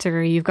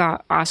character. You've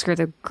got Oscar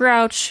the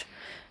Grouch,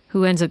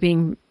 who ends up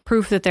being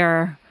proof that there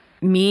are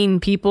mean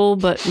people,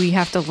 but we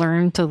have to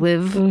learn to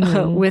live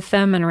with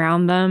them and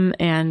around them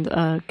and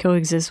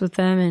coexist with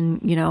them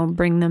and, you know,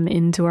 bring them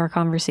into our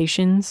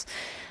conversations.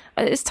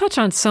 It's touched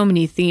on so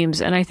many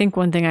themes. And I think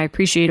one thing I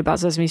appreciate about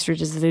Sesame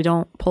Street is that they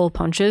don't pull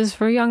punches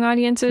for young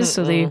audiences.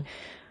 So they've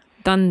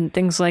done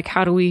things like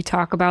how do we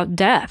talk about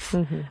death,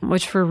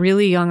 which for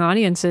really young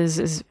audiences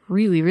is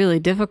really, really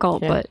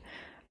difficult. But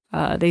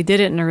they did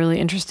it in a really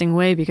interesting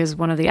way because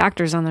one of the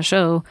actors on the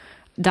show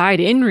died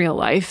in real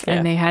life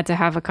and they had to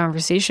have a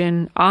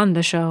conversation on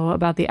the show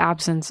about the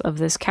absence of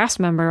this cast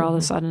member all of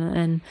a sudden.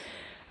 And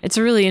it's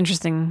a really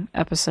interesting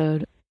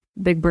episode.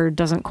 Big Bird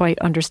doesn't quite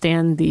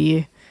understand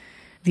the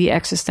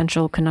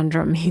existential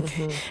conundrum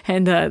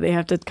and they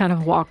have to kind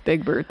of walk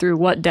Big Bird through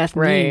what death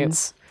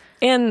means.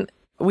 And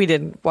we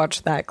did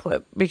watch that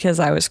clip because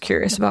I was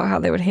curious about how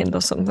they would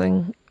handle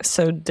something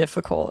so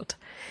difficult.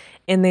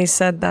 And they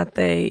said that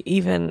they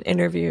even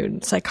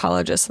interviewed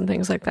psychologists and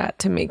things like that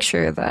to make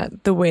sure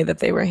that the way that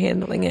they were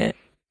handling it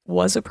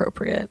was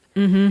appropriate.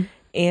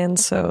 And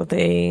so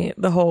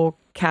the whole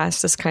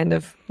cast is kind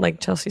of, like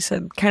Chelsea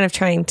said, kind of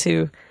trying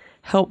to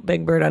help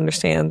Big Bird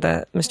understand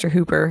that Mr.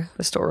 Hooper,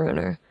 the store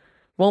owner,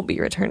 won't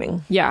be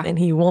returning. And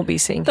he won't be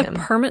seeing him.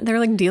 They're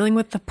like dealing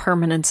with the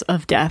permanence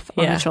of death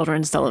on a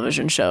children's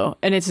television show.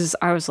 And it's just,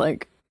 I was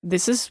like,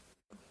 this is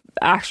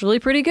actually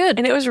pretty good.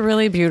 And it was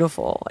really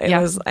beautiful. It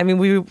was, I mean,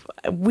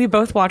 we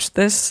both watched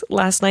this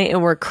last night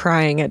and we're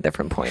crying at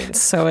different points.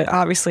 So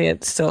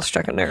it still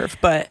struck a nerve,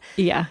 but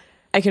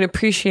I can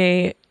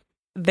appreciate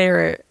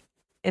their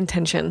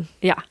intention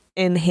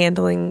in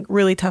handling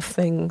really tough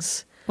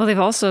things. Well, they've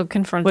also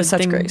confronted with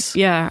such things, grace.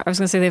 Yeah, I was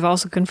going to say they've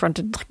also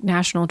confronted like,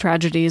 national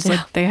tragedies.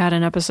 Like they had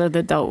an episode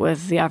that dealt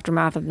with the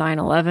aftermath of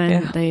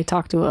 9/11. They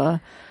talked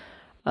to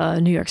a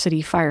New York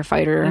City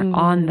firefighter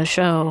on the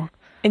show.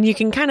 And you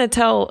can kind of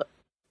tell,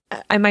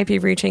 I might be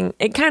reaching,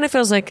 it kind of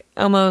feels like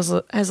Elmo has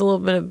a little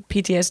bit of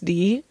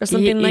PTSD or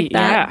something like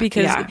that.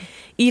 Because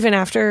even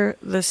after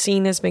the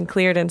scene has been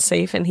cleared and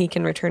safe and he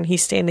can return,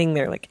 he's standing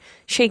there like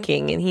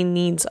shaking and he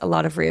needs a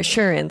lot of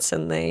reassurance.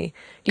 And they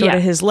go to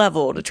his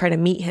level to try to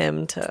meet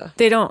him.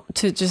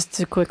 Just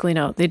to quickly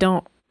note, they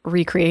don't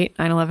recreate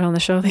 9/11 on the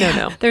show.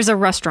 No. There's a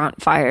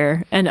restaurant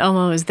fire and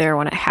Elmo is there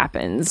when it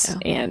happens,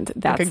 and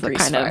that's like the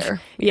kind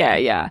fire.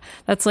 of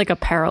that's like the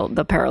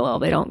parallel.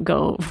 They don't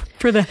go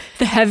for the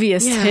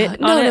heaviest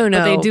hit on it,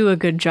 but they do a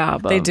good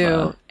job. They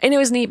do. And it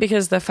was neat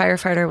because the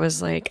firefighter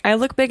was like, I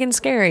look big and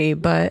scary,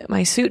 but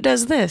my suit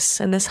does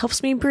this and this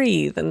helps me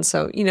breathe. And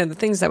so, you know, the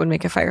things that would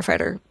make a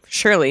firefighter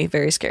surely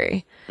very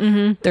scary,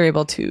 they're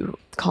able to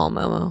calm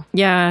Elmo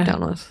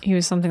down with. He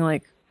was something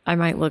like, I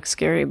might look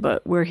scary,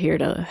 but we're here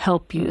to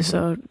help you.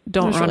 So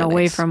don't run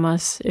away from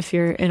us if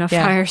you're in a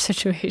fire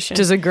situation. Which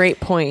is a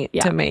great point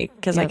to make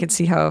because I could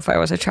see how if I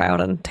was a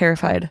child and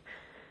terrified,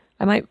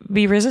 I might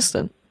be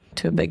resistant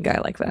to a big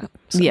guy like that.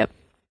 So.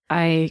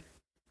 I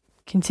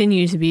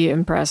continue to be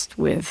impressed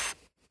with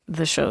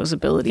the show's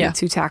ability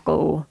to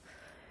tackle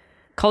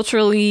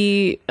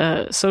culturally,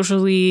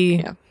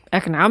 socially,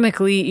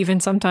 economically, even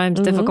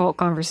sometimes difficult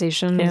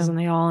conversations, and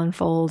they all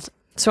unfold.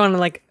 So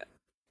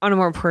on a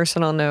more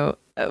personal note,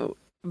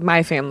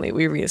 my family,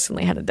 we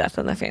recently had a death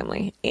in the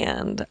family,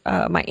 and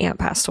my aunt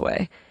passed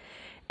away.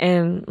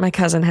 And my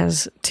cousin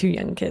has 2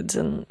 young kids,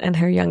 and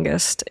her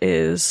youngest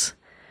is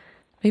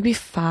maybe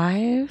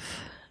 5,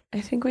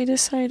 I think we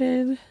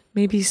decided,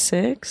 maybe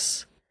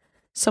 6,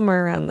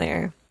 somewhere around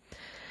there.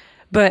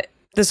 But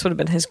this would have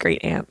been his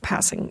great aunt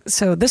passing.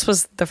 So this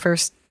was the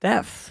first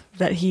death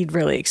that he'd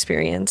really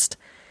experienced.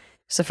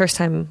 It's the first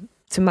time,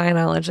 to my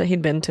knowledge, that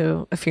he'd been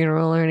to a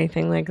funeral or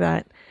anything like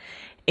that.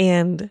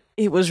 And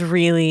it was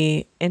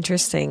really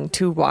interesting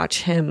to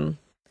watch him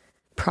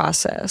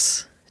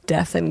process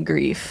death and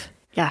grief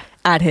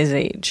at his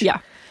age. Yeah.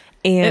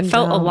 And it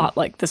felt a lot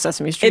like the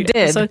Sesame Street it did.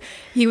 episode.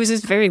 He was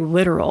just very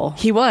literal.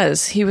 He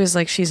was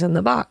like, she's in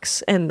the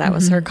box, and that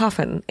was her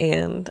coffin,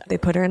 and they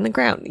put her in the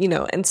ground,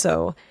 and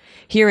so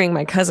hearing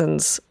my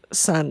cousin's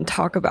son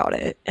talk about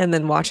it and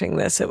then watching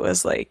this, it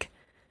was like,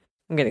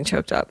 I'm getting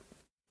choked up.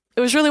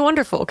 It was really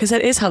wonderful because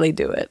that is how they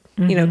do it.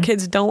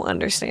 Kids don't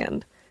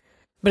understand,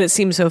 but it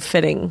seems so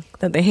fitting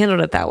that they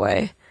handled it that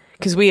way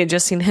because we had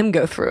just seen him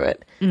go through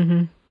it.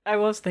 I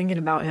was thinking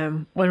about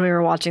him when we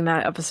were watching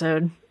that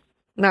episode.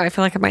 Now I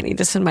feel like I might need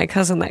to send my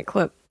cousin that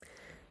clip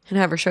and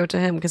have her show it to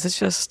him because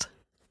it's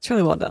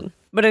really well done.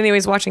 But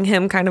anyways, watching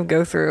him kind of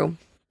go through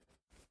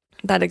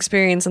that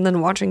experience and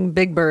then watching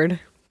Big Bird,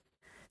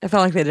 I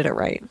felt like they did it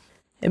right.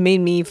 It made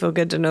me feel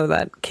good to know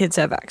that kids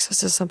have access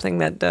to something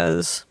that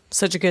does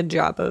such a good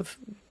job of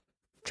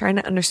trying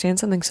to understand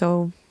something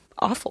so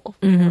awful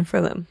for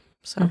them.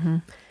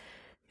 So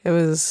it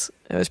was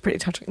pretty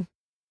touching.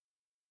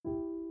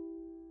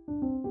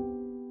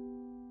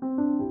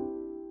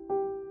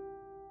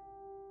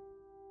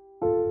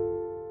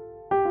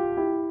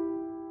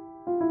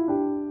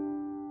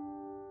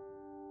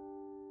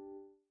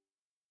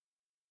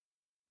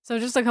 So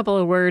just a couple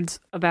of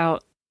words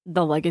about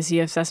the legacy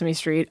of Sesame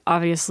Street.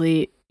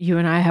 Obviously, you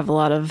and I have a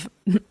lot of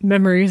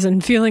memories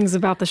and feelings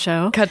about the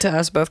show. Cut to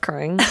us both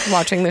crying,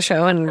 watching the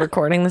show and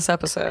recording this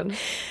episode.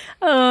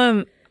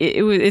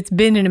 It's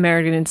been an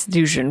American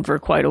institution for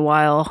quite a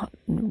while.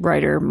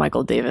 Writer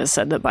Michael Davis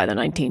said that by the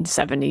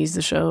 1970s,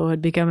 the show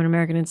had become an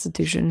American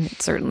institution. It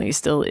certainly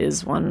still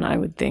is one, I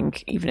would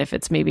think, even if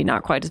it's maybe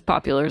not quite as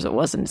popular as it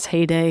was in its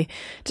heyday,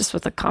 just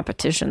with the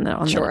competition that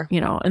on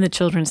in the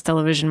children's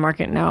television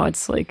market now,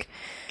 it's like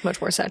much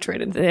more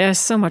saturated. There's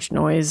so much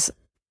noise.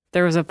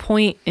 There was a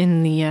point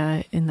in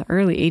the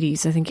early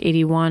 80s, I think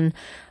 81,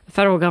 the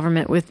federal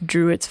government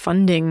withdrew its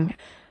funding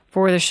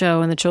for the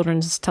show, and the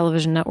children's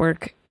television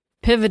network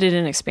pivoted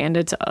and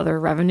expanded to other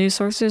revenue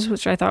sources,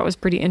 which I thought was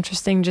pretty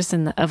interesting just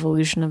in the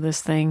evolution of this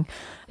thing.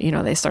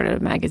 They started a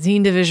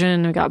magazine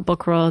division, we got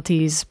book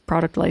royalties,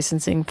 product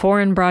licensing,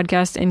 foreign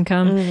broadcast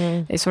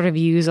income. They sort of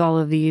use all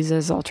of these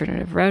as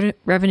alternative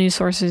revenue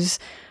sources.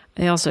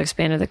 They also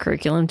expanded the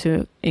curriculum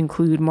to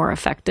include more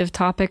effective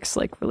topics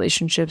like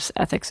relationships,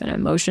 ethics, and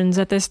emotions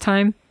at this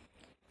time.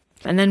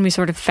 And then we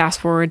sort of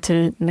fast forward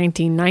to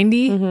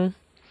 1990.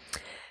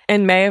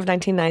 In May of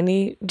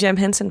 1990, Jim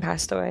Henson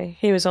passed away.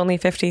 He was only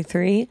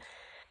 53,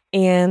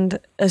 and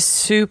a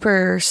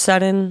super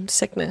sudden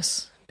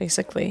sickness,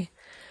 basically.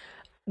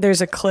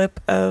 There's a clip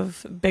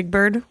of Big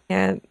Bird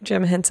at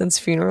Jim Henson's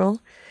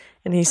funeral,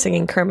 and he's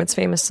singing Kermit's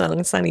famous song,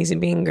 It's Not Easy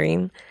Being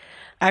Green.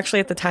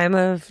 Actually, at the time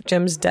of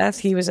Jim's death,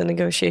 he was in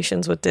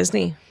negotiations with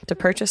Disney to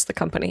purchase the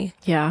company.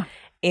 Yeah.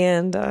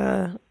 And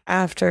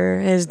after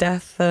his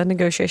death, the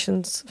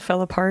negotiations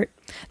fell apart.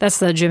 That's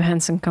the Jim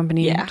Henson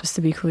Company, just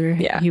to be clear.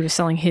 Yeah. He was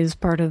selling his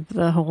part of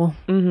the whole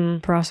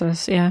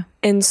process,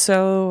 And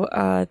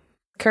so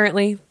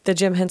currently, the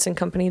Jim Henson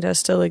Company does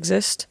still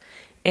exist,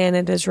 and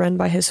it is run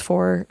by his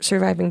 4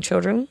 surviving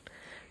children,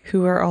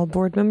 who are all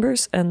board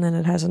members, and then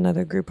it has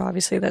another group,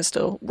 obviously, that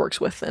still works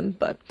with them,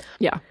 but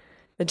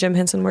the Jim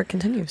Henson work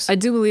continues. I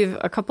do believe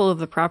a couple of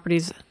the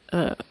properties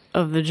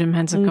of the Jim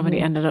Henson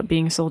Company ended up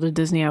being sold to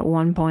Disney at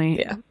one point.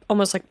 Yeah,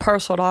 almost like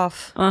parceled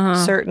off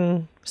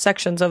certain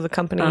sections of the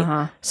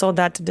company, sold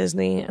that to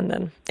Disney, and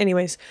then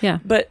anyways. Yeah.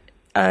 But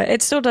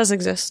it still does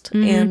exist,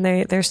 and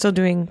they're still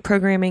doing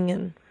programming,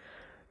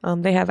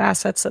 and they have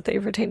assets that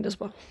they've retained as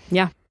well.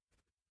 Yeah.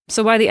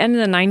 So by the end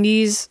of the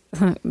 90s,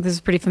 this is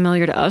pretty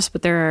familiar to us,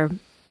 but there are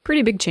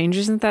pretty big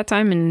changes at that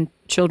time in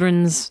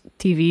children's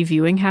TV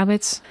viewing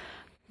habits.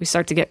 We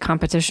start to get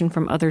competition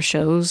from other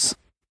shows.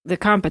 The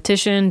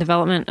competition,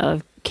 development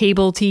of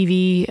cable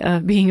TV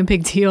being a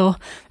big deal.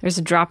 There's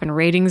a drop in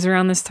ratings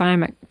around this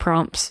time. It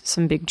prompts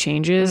some big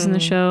changes in the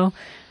show.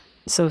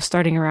 So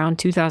starting around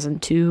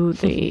 2002,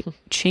 they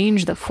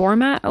changed the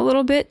format a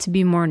little bit to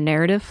be more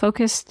narrative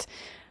focused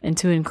and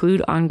to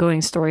include ongoing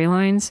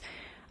storylines.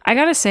 I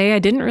gotta say, I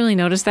didn't really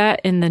notice that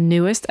in the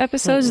newest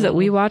episodes that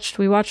we watched.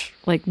 We watched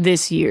like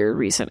this year,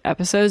 recent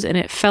episodes, and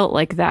it felt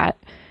like that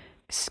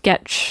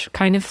sketch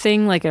kind of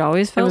thing, like it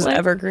always felt. It was like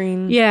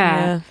evergreen.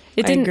 Yeah,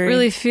 it didn't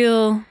really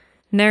feel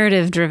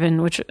narrative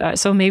driven, which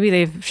so maybe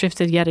they've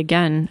shifted yet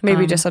again.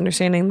 Maybe just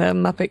understanding the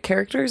Muppet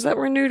characters that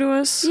were new to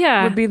us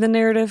would be the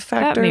narrative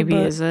factor. That maybe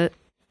is it.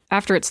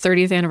 After its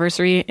 30th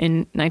anniversary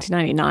in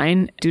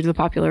 1999, due to the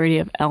popularity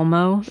of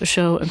Elmo, the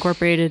show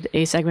incorporated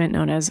a segment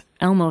known as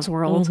Elmo's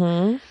World.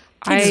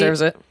 He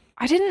deserves it.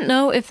 I didn't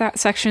know if that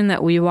section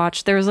that we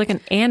watched, there was like an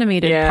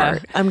animated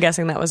part. I'm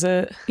guessing that was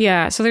it.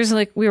 Yeah, so there's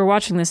like, we were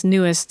watching this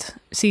newest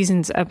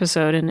season's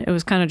episode, and it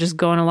was kind of just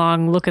going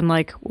along looking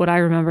like what I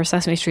remember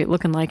Sesame Street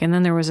looking like. And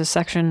then there was a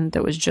section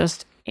that was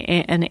just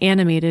an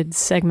animated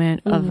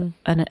segment of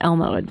an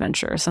Elmo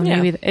adventure. So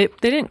maybe they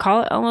didn't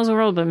call it Elmo's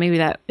World, but maybe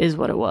that is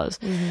what it was.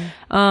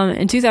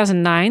 In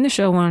 2009, the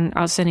show won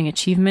Outstanding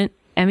Achievement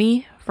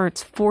Emmy for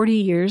its 40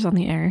 years on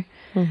the air.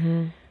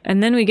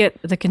 And then we get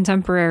the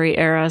contemporary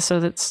era, so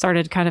that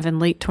started kind of in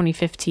late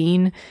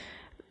 2015.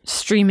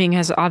 Streaming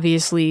has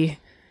obviously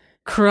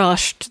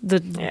crushed the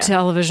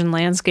television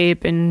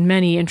landscape in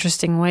many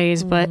interesting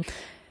ways, but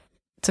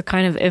to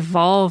kind of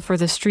evolve for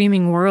the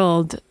streaming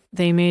world,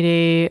 they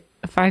made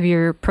a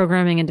 5-year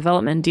programming and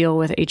development deal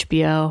with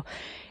HBO,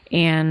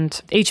 and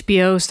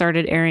HBO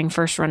started airing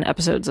first-run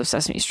episodes of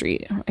Sesame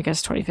Street, I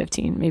guess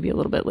 2015, maybe a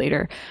little bit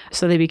later.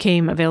 So they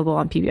became available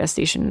on PBS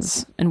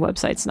stations and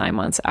websites 9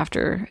 months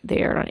after they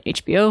aired on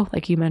HBO,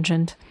 like you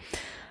mentioned.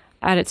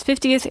 At its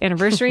 50th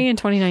anniversary in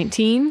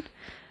 2019,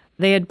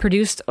 they had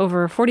produced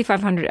over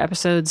 4,500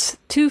 episodes,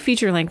 2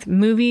 feature-length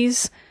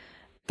movies,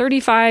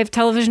 35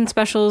 television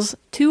specials,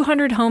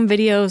 200 home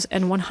videos,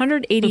 and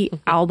 180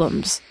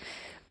 albums.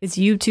 Its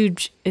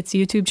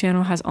YouTube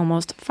channel has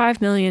almost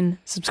 5 million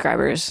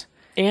subscribers.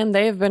 And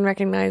they have been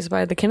recognized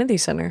by the Kennedy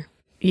Center.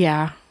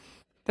 Yeah.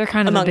 They're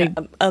kind of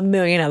among a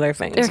million other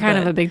things. They're kind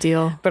of a big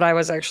deal. But I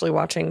was actually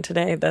watching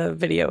today the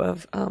video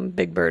of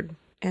Big Bird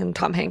and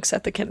Tom Hanks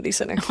at the Kennedy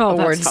Center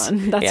Awards. That's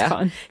fun. That's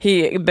fun.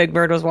 Big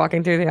Bird was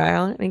walking through the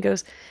aisle and he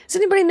goes, "Does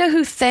anybody know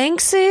who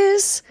Thanks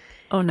is?"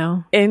 Oh,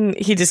 no. And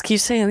he just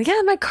keeps saying, "Yeah,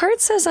 my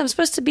card says I'm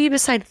supposed to be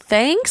beside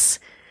Thanks.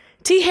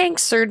 T.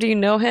 Hanks, sir, do you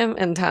know him?"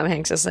 And Tom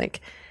Hanks is like,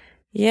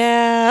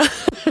 "Yeah."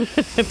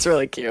 It's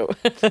really cute.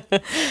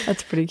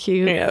 That's pretty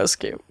cute. Yeah, it was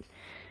cute.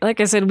 Like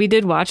I said, we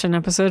did watch an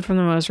episode from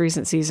the most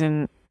recent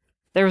season.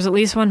 There was at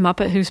least one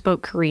Muppet who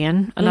spoke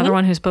Korean, another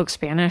one who spoke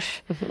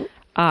Spanish.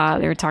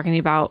 They were talking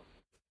about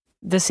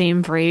the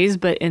same phrase,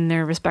 but in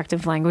their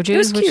respective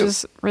languages, which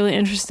is really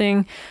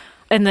interesting.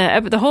 And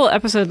the whole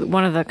episode,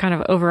 one of the kind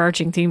of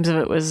overarching themes of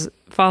it was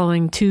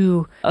following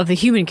 2 of the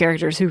human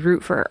characters who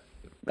root for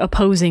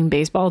opposing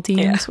baseball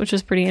teams, which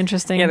is pretty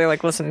interesting. Yeah, they're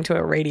like listening to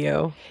a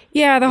radio.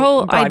 Yeah, the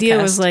whole broadcast.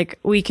 idea was like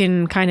we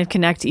can kind of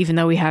connect even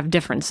though we have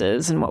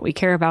differences and what we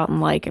care about and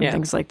like and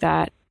things like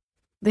that.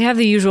 They have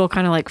the usual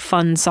kind of like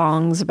fun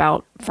songs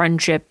about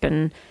friendship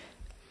and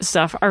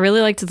stuff. I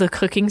really liked the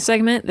cooking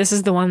segment. This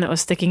is the one that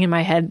was sticking in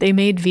my head. They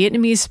made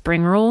Vietnamese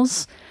spring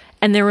rolls,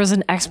 and there was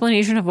an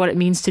explanation of what it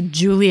means to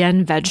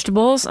julienne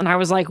vegetables, and I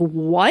was like,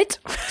 what?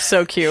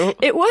 So cute.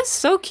 It was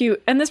so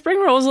cute, and the spring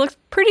rolls looked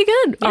pretty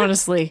good,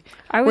 honestly.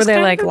 Were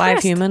they like live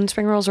human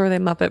spring rolls, or were they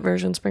Muppet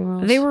version spring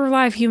rolls? They were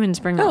live human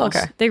spring rolls.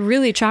 Okay. They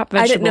really chopped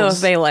vegetables. I didn't know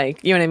if they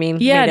like, you know what I mean?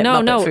 Yeah,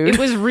 no. Food. It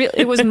was real.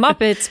 It was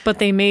Muppets, but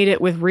they made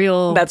it with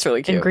real That's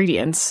really cute.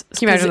 ingredients.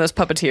 Can you imagine those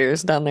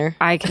puppeteers down there?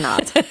 I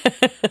cannot.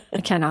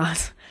 I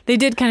cannot. They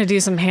did kind of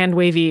do some hand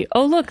wavy,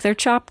 oh, look, they're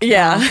chopped.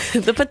 Yeah,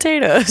 the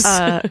potatoes.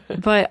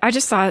 But I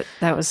just thought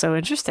that was so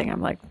interesting.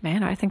 I'm like,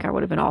 man, I think I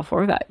would have been all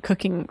for that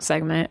cooking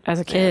segment as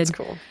a kid. Yeah, that's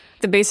cool.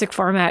 The basic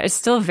format is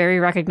still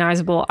very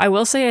recognizable. I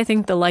will say I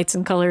think the lights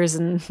and colors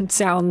and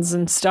sounds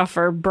and stuff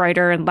are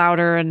brighter and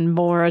louder and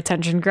more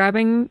attention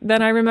grabbing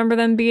than I remember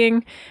them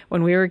being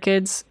when we were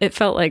kids. It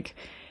feels like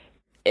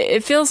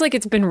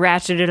it's been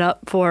ratcheted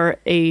up for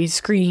a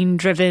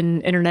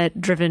screen-driven,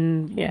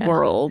 internet-driven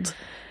world.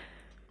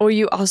 Or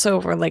you also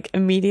were like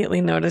immediately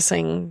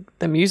noticing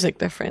the music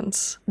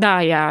difference.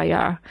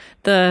 Yeah.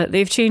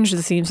 They've changed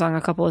the theme song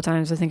a couple of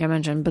times, I think I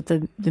mentioned, but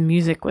the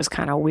music was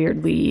kind of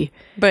weirdly.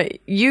 But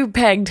you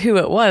pegged who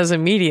it was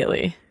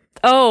immediately.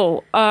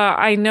 Oh,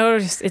 I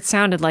noticed it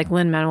sounded like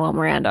Lin-Manuel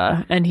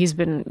Miranda, and he's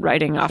been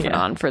writing off and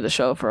on for the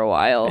show for a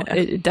while. Yeah.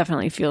 It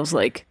definitely feels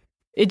like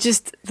it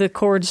just the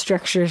chord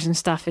structures and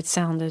stuff. It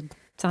sounded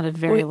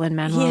very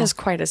Lin-Manuel. He has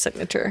quite a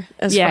signature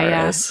as far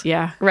as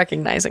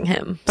recognizing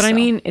him. But I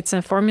mean, it's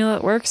a formula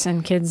that works,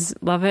 and kids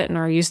love it and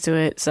are used to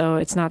it. So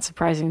it's not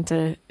surprising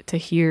to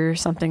hear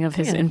something of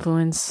his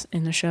influence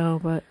in the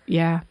show. But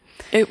yeah,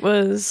 it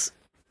was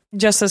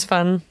just as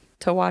fun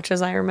to watch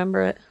as I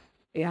remember it.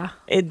 Yeah,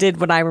 it did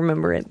what I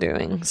remember it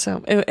doing.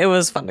 So it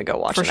was fun to go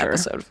watch an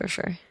episode for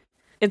sure.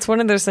 It's one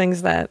of those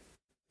things that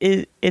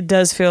it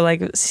does feel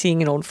like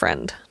seeing an old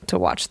friend to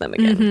watch them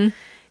again. Mm-hmm.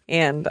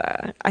 And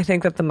I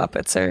think that the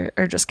Muppets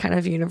are just kind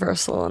of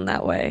universal in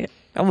that way.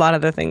 A lot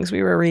of the things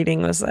we were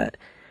reading was that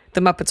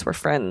the Muppets were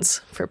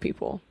friends for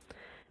people.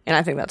 And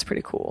I think that's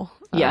pretty cool.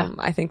 Yeah.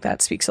 I think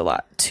that speaks a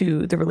lot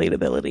to the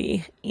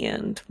relatability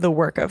and the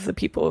work of the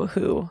people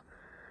who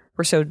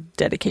were so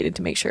dedicated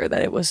to make sure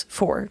that it was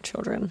for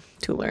children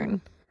to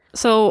learn.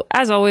 So,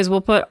 as always,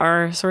 we'll put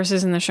our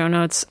sources in the show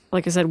notes.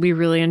 Like I said, we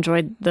really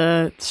enjoyed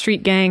the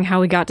Street Gang,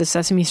 How We Got to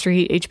Sesame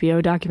Street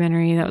HBO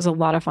documentary. That was a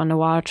lot of fun to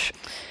watch.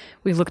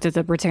 We looked at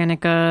the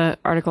Britannica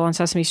article on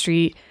Sesame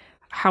Street,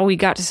 How We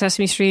Got to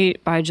Sesame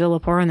Street by Jill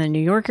Lepore in The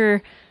New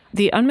Yorker,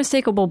 The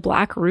Unmistakable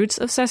Black Roots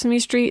of Sesame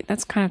Street.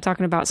 That's kind of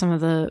talking about some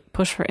of the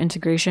push for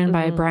integration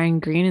by Brian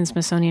Greene in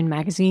Smithsonian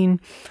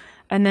Magazine.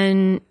 And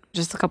then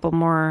just a couple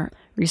more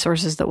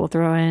resources that we'll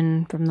throw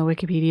in from the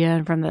Wikipedia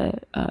and from the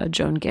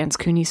Joan Gans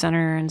Cooney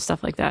Center and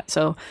stuff like that.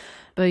 So,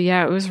 but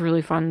yeah, it was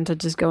really fun to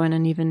just go in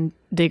and even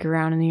dig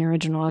around in the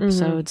original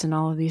episodes and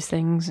all of these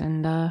things.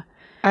 And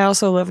I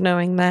also love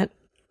knowing that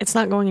it's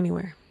not going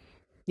anywhere.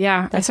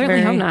 Yeah, I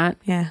certainly hope not.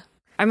 Yeah.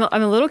 I'm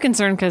a little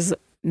concerned because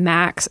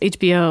Max,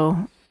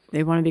 HBO,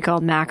 they want to be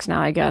called Max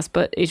now, I guess,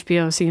 but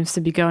HBO seems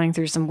to be going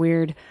through some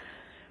weird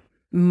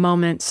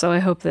moments. So I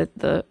hope that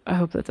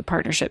the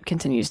partnership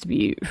continues to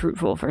be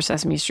fruitful for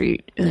Sesame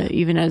Street,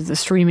 even as the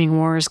streaming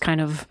wars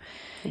kind of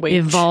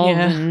evolve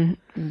and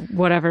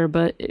whatever.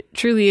 But it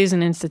truly is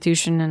an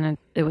institution, and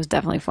it was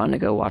definitely fun to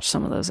go watch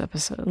some of those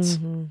episodes.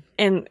 Mm-hmm.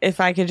 And if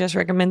I could just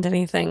recommend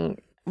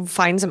anything,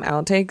 find some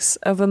outtakes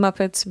of the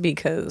Muppets,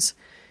 because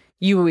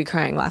you will be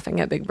crying laughing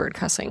at Big Bird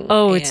cussing.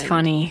 Oh, it's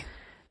funny.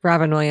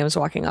 Robin Williams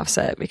walking off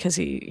set because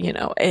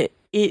it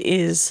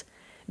is,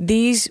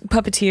 these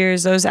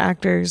puppeteers, those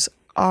actors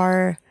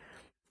are,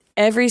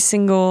 every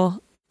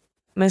single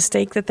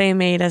mistake that they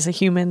made as a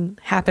human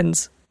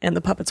happens in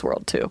the puppets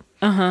world too.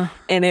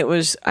 And it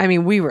was,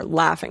 we were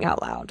laughing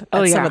out loud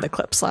at some of the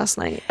clips last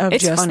night of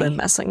it's just funny. Them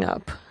messing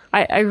up.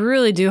 I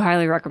really do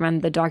highly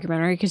recommend the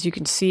documentary because you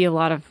can see a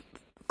lot of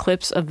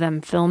clips of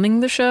them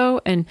filming the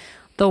show and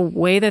the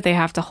way that they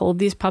have to hold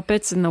these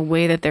puppets and the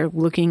way that they're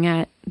looking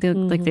at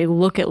like they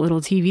look at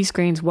little TV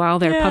screens while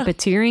they're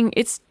puppeteering.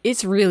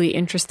 It's really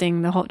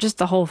interesting.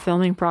 The whole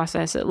filming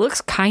process. It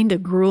looks kind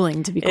of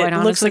grueling, to be quite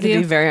honest. It looks like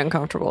it'd be very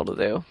uncomfortable to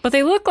do. But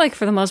they look like,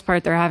 for the most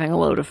part, they're having a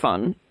load of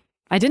fun.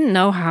 I didn't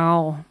know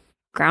how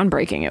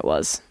groundbreaking it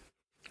was.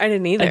 I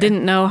didn't either. I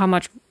didn't know how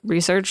much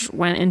research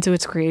went into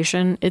its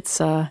creation. It's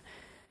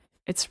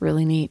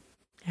really neat.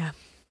 Yeah.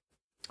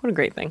 What a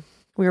great thing.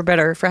 We were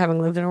better for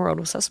having lived in a world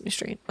with Sesame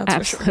Street. That's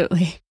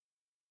absolutely. For sure.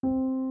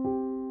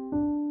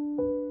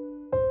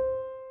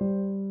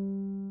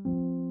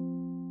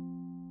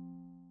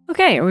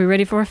 Okay, are we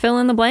ready for a fill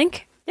in the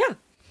blank? Yeah.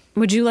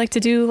 Would you like to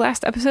do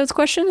last episode's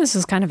question? This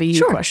is kind of a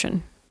you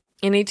question.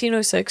 In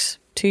 1806,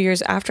 2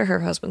 years after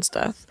her husband's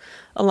death,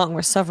 along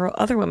with several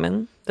other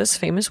women, this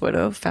famous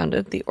widow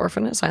founded the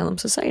Orphan Asylum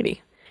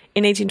Society.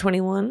 In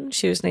 1821,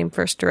 she was named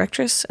first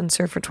directress and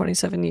served for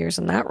 27 years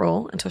in that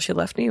role until she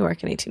left New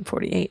York in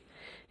 1848.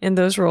 In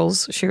those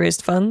roles, she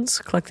raised funds,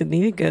 collected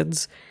needed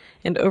goods,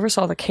 and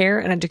oversaw the care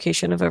and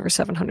education of over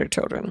 700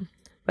 children.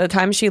 By the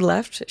time she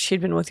left, she'd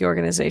been with the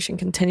organization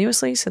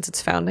continuously since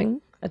its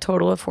founding, a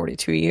total of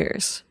 42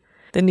 years.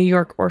 The New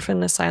York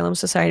Orphan Asylum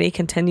Society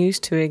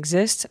continues to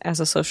exist as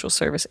a social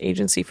service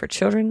agency for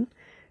children.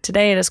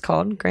 Today it is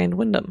called Grand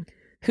Wyndham.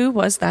 Who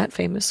was that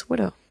famous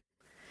widow?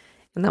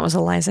 And that was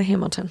Eliza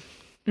Hamilton.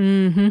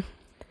 Mm-hmm.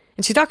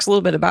 And she talks a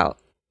little bit about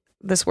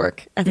this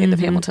work at the end of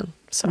Hamilton.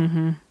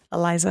 So,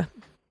 Eliza.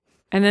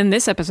 And then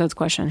this episode's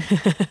question.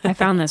 I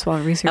found this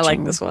while researching. I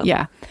like this one.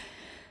 Yeah.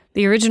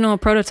 The original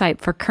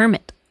prototype for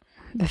Kermit,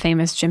 the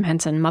famous Jim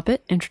Henson Muppet,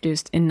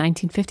 introduced in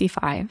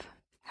 1955,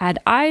 had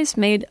eyes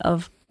made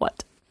of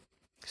what?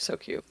 So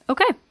cute.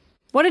 Okay.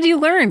 What did you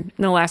learn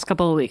in the last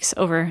couple of weeks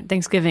over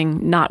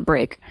Thanksgiving not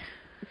break?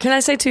 Can I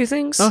say two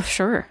things? Oh,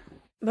 sure.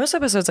 Most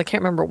episodes, I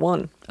can't remember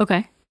one.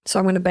 Okay. So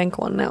I'm going to bank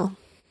one now.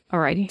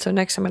 Alrighty. So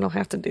next time I don't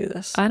have to do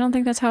this. I don't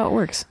think that's how it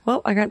works.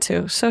 Well, I got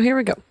two. So here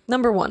we go.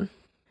 Number one.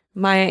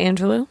 Maya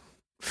Angelou,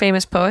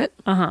 famous poet,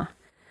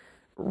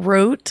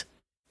 wrote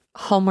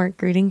Hallmark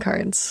greeting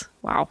cards.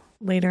 Wow.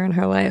 Later in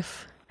her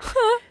life.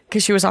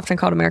 Because she was often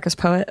called America's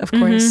poet, of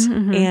course.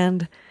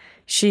 And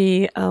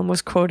she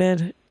was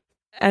quoted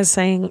as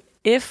saying,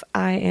 if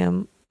I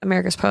am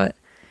America's poet,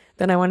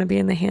 then I want to be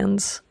in the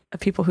hands of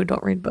people who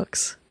don't read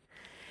books.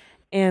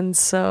 And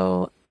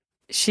so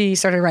she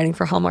started writing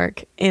for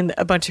Hallmark, and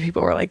a bunch of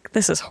people were like,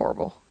 this is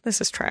horrible. This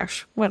is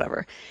trash.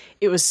 Whatever.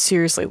 It was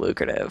seriously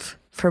lucrative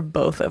for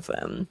both of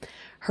them.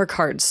 Her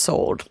cards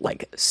sold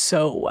like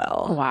so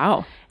well.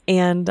 Wow.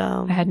 And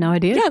I had no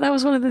idea. Yeah, that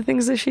was one of the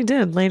things that she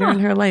did later in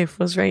her life,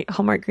 was write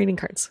Hallmark greeting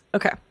cards.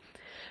 Okay.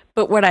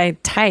 But what I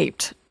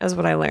typed is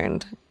what I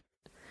learned.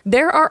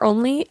 There are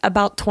only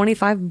about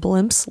 25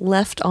 blimps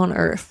left on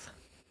Earth.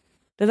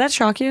 Did that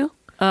shock you?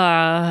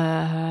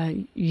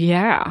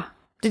 Yeah.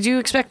 Did you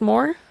expect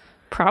more?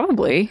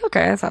 Probably.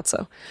 Okay, I thought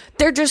so.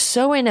 They're just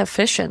so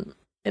inefficient,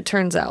 it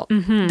turns out.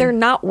 They're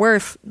not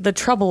worth the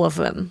trouble of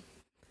them.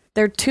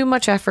 They're too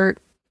much effort.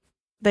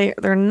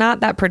 They're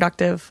not that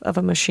productive of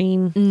a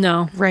machine.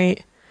 No.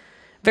 Right.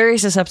 Very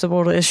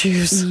susceptible to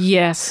issues.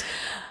 Yes.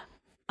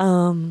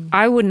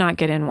 I would not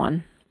get in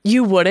one.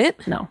 You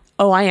wouldn't? No.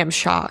 Oh, I am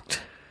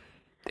shocked.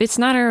 It's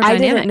not aerodynamic. I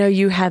didn't know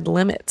you had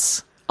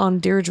limits on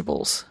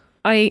dirigibles.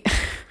 I'm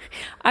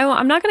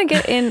not going to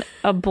get in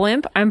a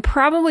blimp. I'm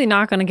probably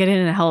not going to get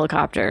in a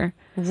helicopter.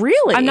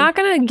 Really? I'm not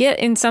going to get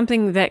in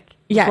something that...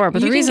 Yeah, before,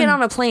 but you the reason, can get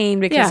on a plane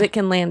because it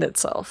can land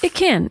itself. It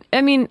can.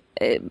 I mean,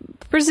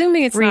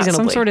 presuming it's not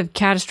some sort of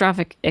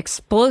catastrophic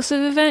explosive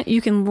event,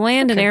 you can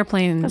land an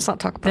airplane Let's not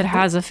talk about that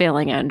has a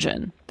failing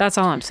engine. That's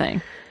all I'm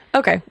saying.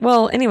 Okay.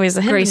 Well, anyways,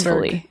 the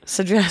Hindenburg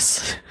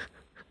suggests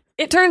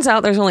It turns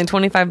out there's only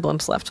 25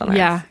 blimps left on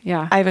Earth.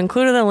 Yeah. I've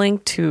included a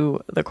link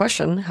to the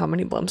question, how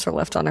many blimps are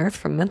left on Earth,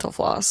 from Mental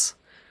Floss.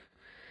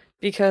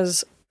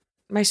 Because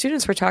my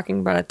students were talking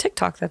about a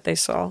TikTok that they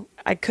saw.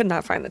 I could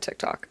not find the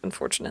TikTok,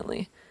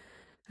 unfortunately.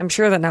 I'm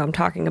sure that now I'm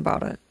talking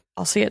about it.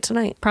 I'll see it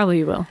tonight. Probably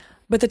you will.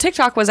 But the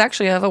TikTok was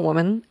actually of a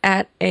woman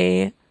at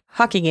a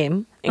hockey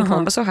game in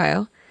Columbus,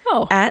 Ohio,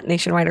 at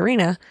Nationwide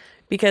Arena,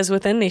 because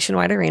within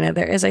Nationwide Arena,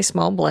 there is a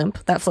small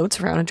blimp that floats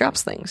around and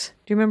drops things.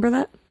 Do you remember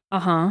that?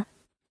 Uh-huh.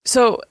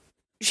 So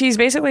she's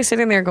basically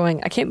sitting there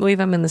going, I can't believe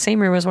I'm in the same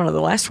room as one of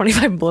the last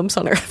 25 blimps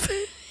on Earth.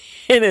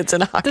 And it's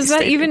in a hockey Does that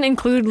stadium. even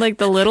include like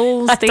the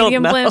little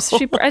stadium blimps?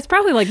 It's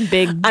probably like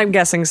big. I'm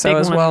guessing so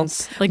as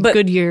ones, well. like but,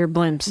 Goodyear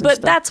blimps. And but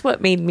stuff. that's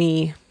what made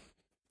me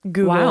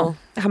Google Wow.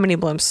 how many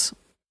blimps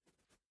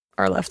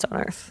are left on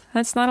Earth.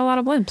 That's not a lot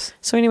of blimps.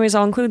 So anyways,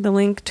 I'll include the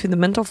link to the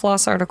Mental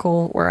Floss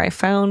article where I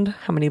found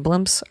how many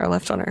blimps are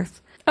left on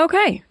Earth.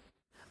 Okay.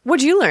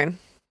 What'd you learn?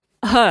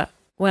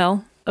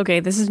 Well, okay,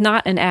 this is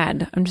not an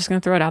ad. I'm just going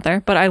to throw it out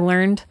there. But I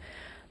learned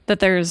that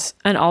there's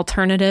an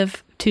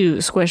alternative to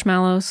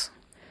Squishmallows.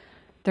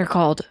 They're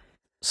called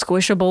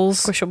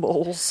Squishables.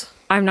 Squishables.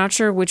 I'm not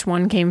sure which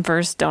one came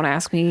first. Don't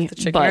ask me. The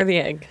chicken but or the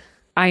egg?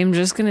 I am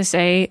just going to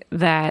say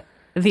that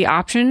the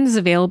options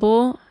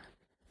available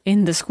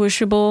in the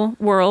Squishable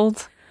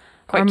world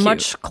Quite are cute.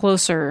 much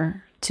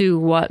closer to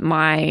what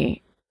my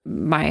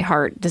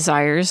heart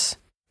desires.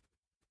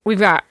 We've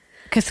got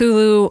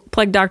Cthulhu,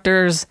 Plague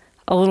Doctors,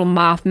 a little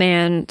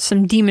Mothman,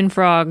 some demon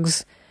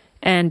frogs,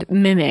 and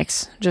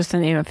mimics, just to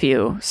name a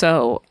few.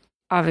 So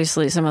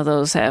obviously some of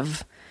those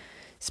have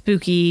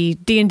spooky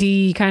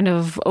D&D kind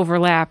of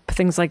overlap,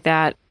 things like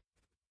that.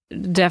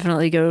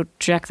 Definitely go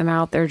check them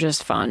out. They're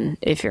just fun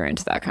if you're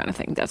into that kind of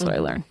thing. That's what I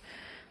learned.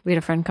 We had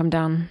a friend come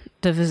down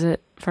to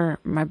visit for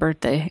my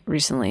birthday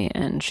recently,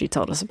 and she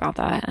told us about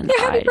that. And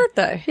Yeah, happy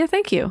birthday. Yeah,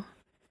 thank you.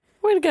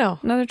 Way to go.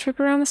 Another trip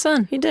around the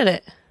sun. You did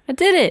it. I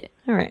did it.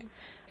 All right.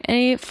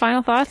 Any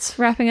final thoughts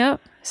wrapping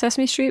up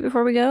Sesame Street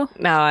before we go?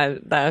 No,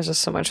 that was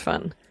just so much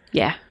fun.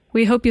 Yeah.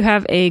 We hope you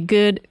have a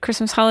good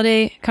Christmas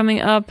holiday coming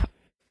up.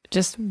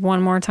 Just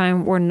one more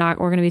time, we're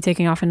going to be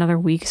taking off another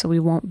week, so we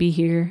won't be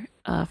here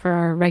for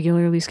our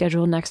regularly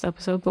scheduled next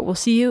episode, but we'll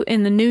see you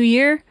in the new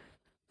year.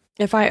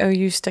 If I owe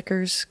you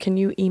stickers, can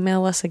you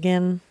email us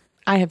again?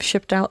 I have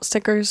shipped out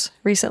stickers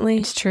recently.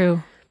 It's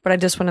true. But I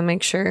just want to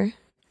make sure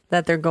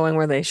that they're going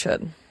where they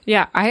should.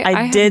 Yeah,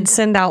 I did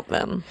send out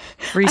them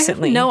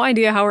recently. I have no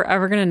idea how we're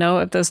ever going to know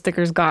if those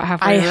stickers got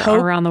halfway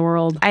around the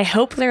world. I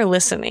hope they're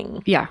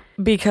listening. Yeah.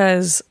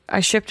 Because I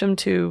shipped them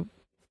to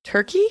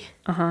Turkey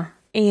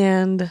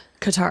and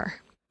Qatar.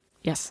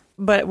 Yes.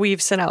 But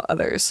we've sent out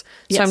others. So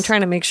Yes. I'm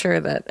trying to make sure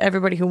that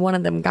everybody who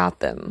wanted them got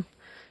them.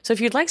 So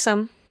if you'd like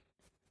some,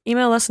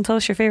 email us and tell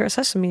us your favorite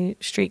Sesame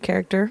Street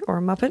character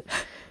or Muppet,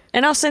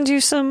 and I'll send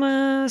you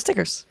some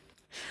stickers.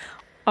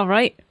 All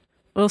right.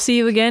 We'll see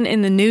you again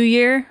in the new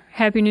year.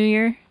 Happy New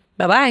Year.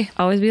 Bye-bye.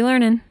 Always be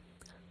learning.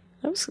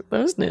 That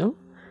was new.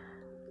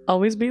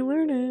 Always be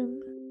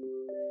learning.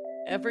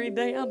 Every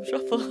day I'm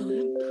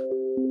shuffling.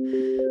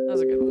 That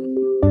was a good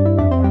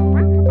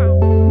one.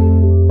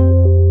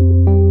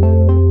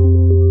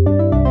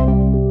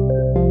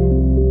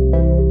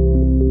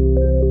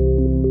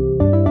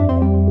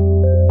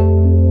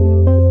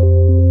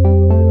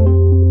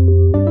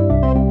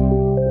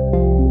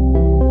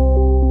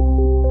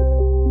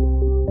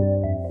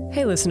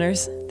 Hey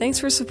listeners, thanks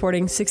for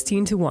supporting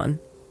 16 to 1.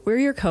 We're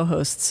your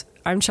co-hosts.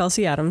 I'm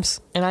Chelsea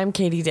Adams. And I'm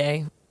Katie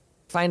Day.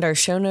 Find our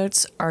show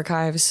notes,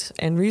 archives,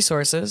 and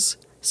resources,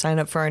 sign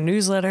up for our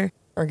newsletter,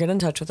 or get in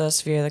touch with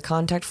us via the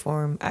contact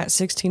form at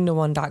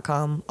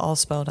 16to1.com, all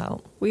spelled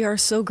out. We are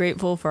so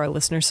grateful for our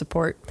listener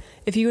support.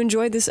 If you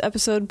enjoyed this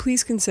episode,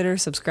 please consider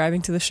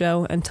subscribing to the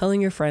show and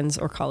telling your friends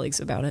or colleagues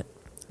about it.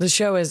 The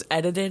show is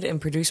edited and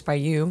produced by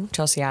you,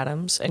 Chelsea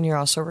Adams, and you're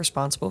also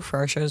responsible for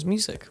our show's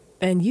music.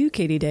 And you,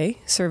 Katie Day,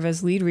 serve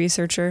as lead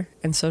researcher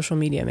and social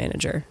media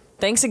manager.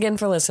 Thanks again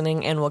for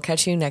listening, and we'll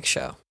catch you next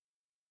show.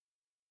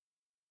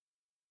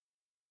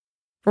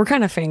 We're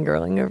kind of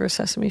fangirling over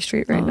Sesame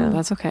Street right now.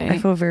 That's okay. I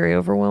feel very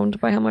overwhelmed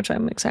by how much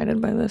I'm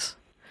excited by this.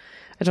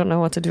 I don't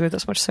know what to do with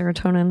this much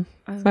serotonin.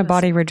 My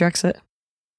body rejects it.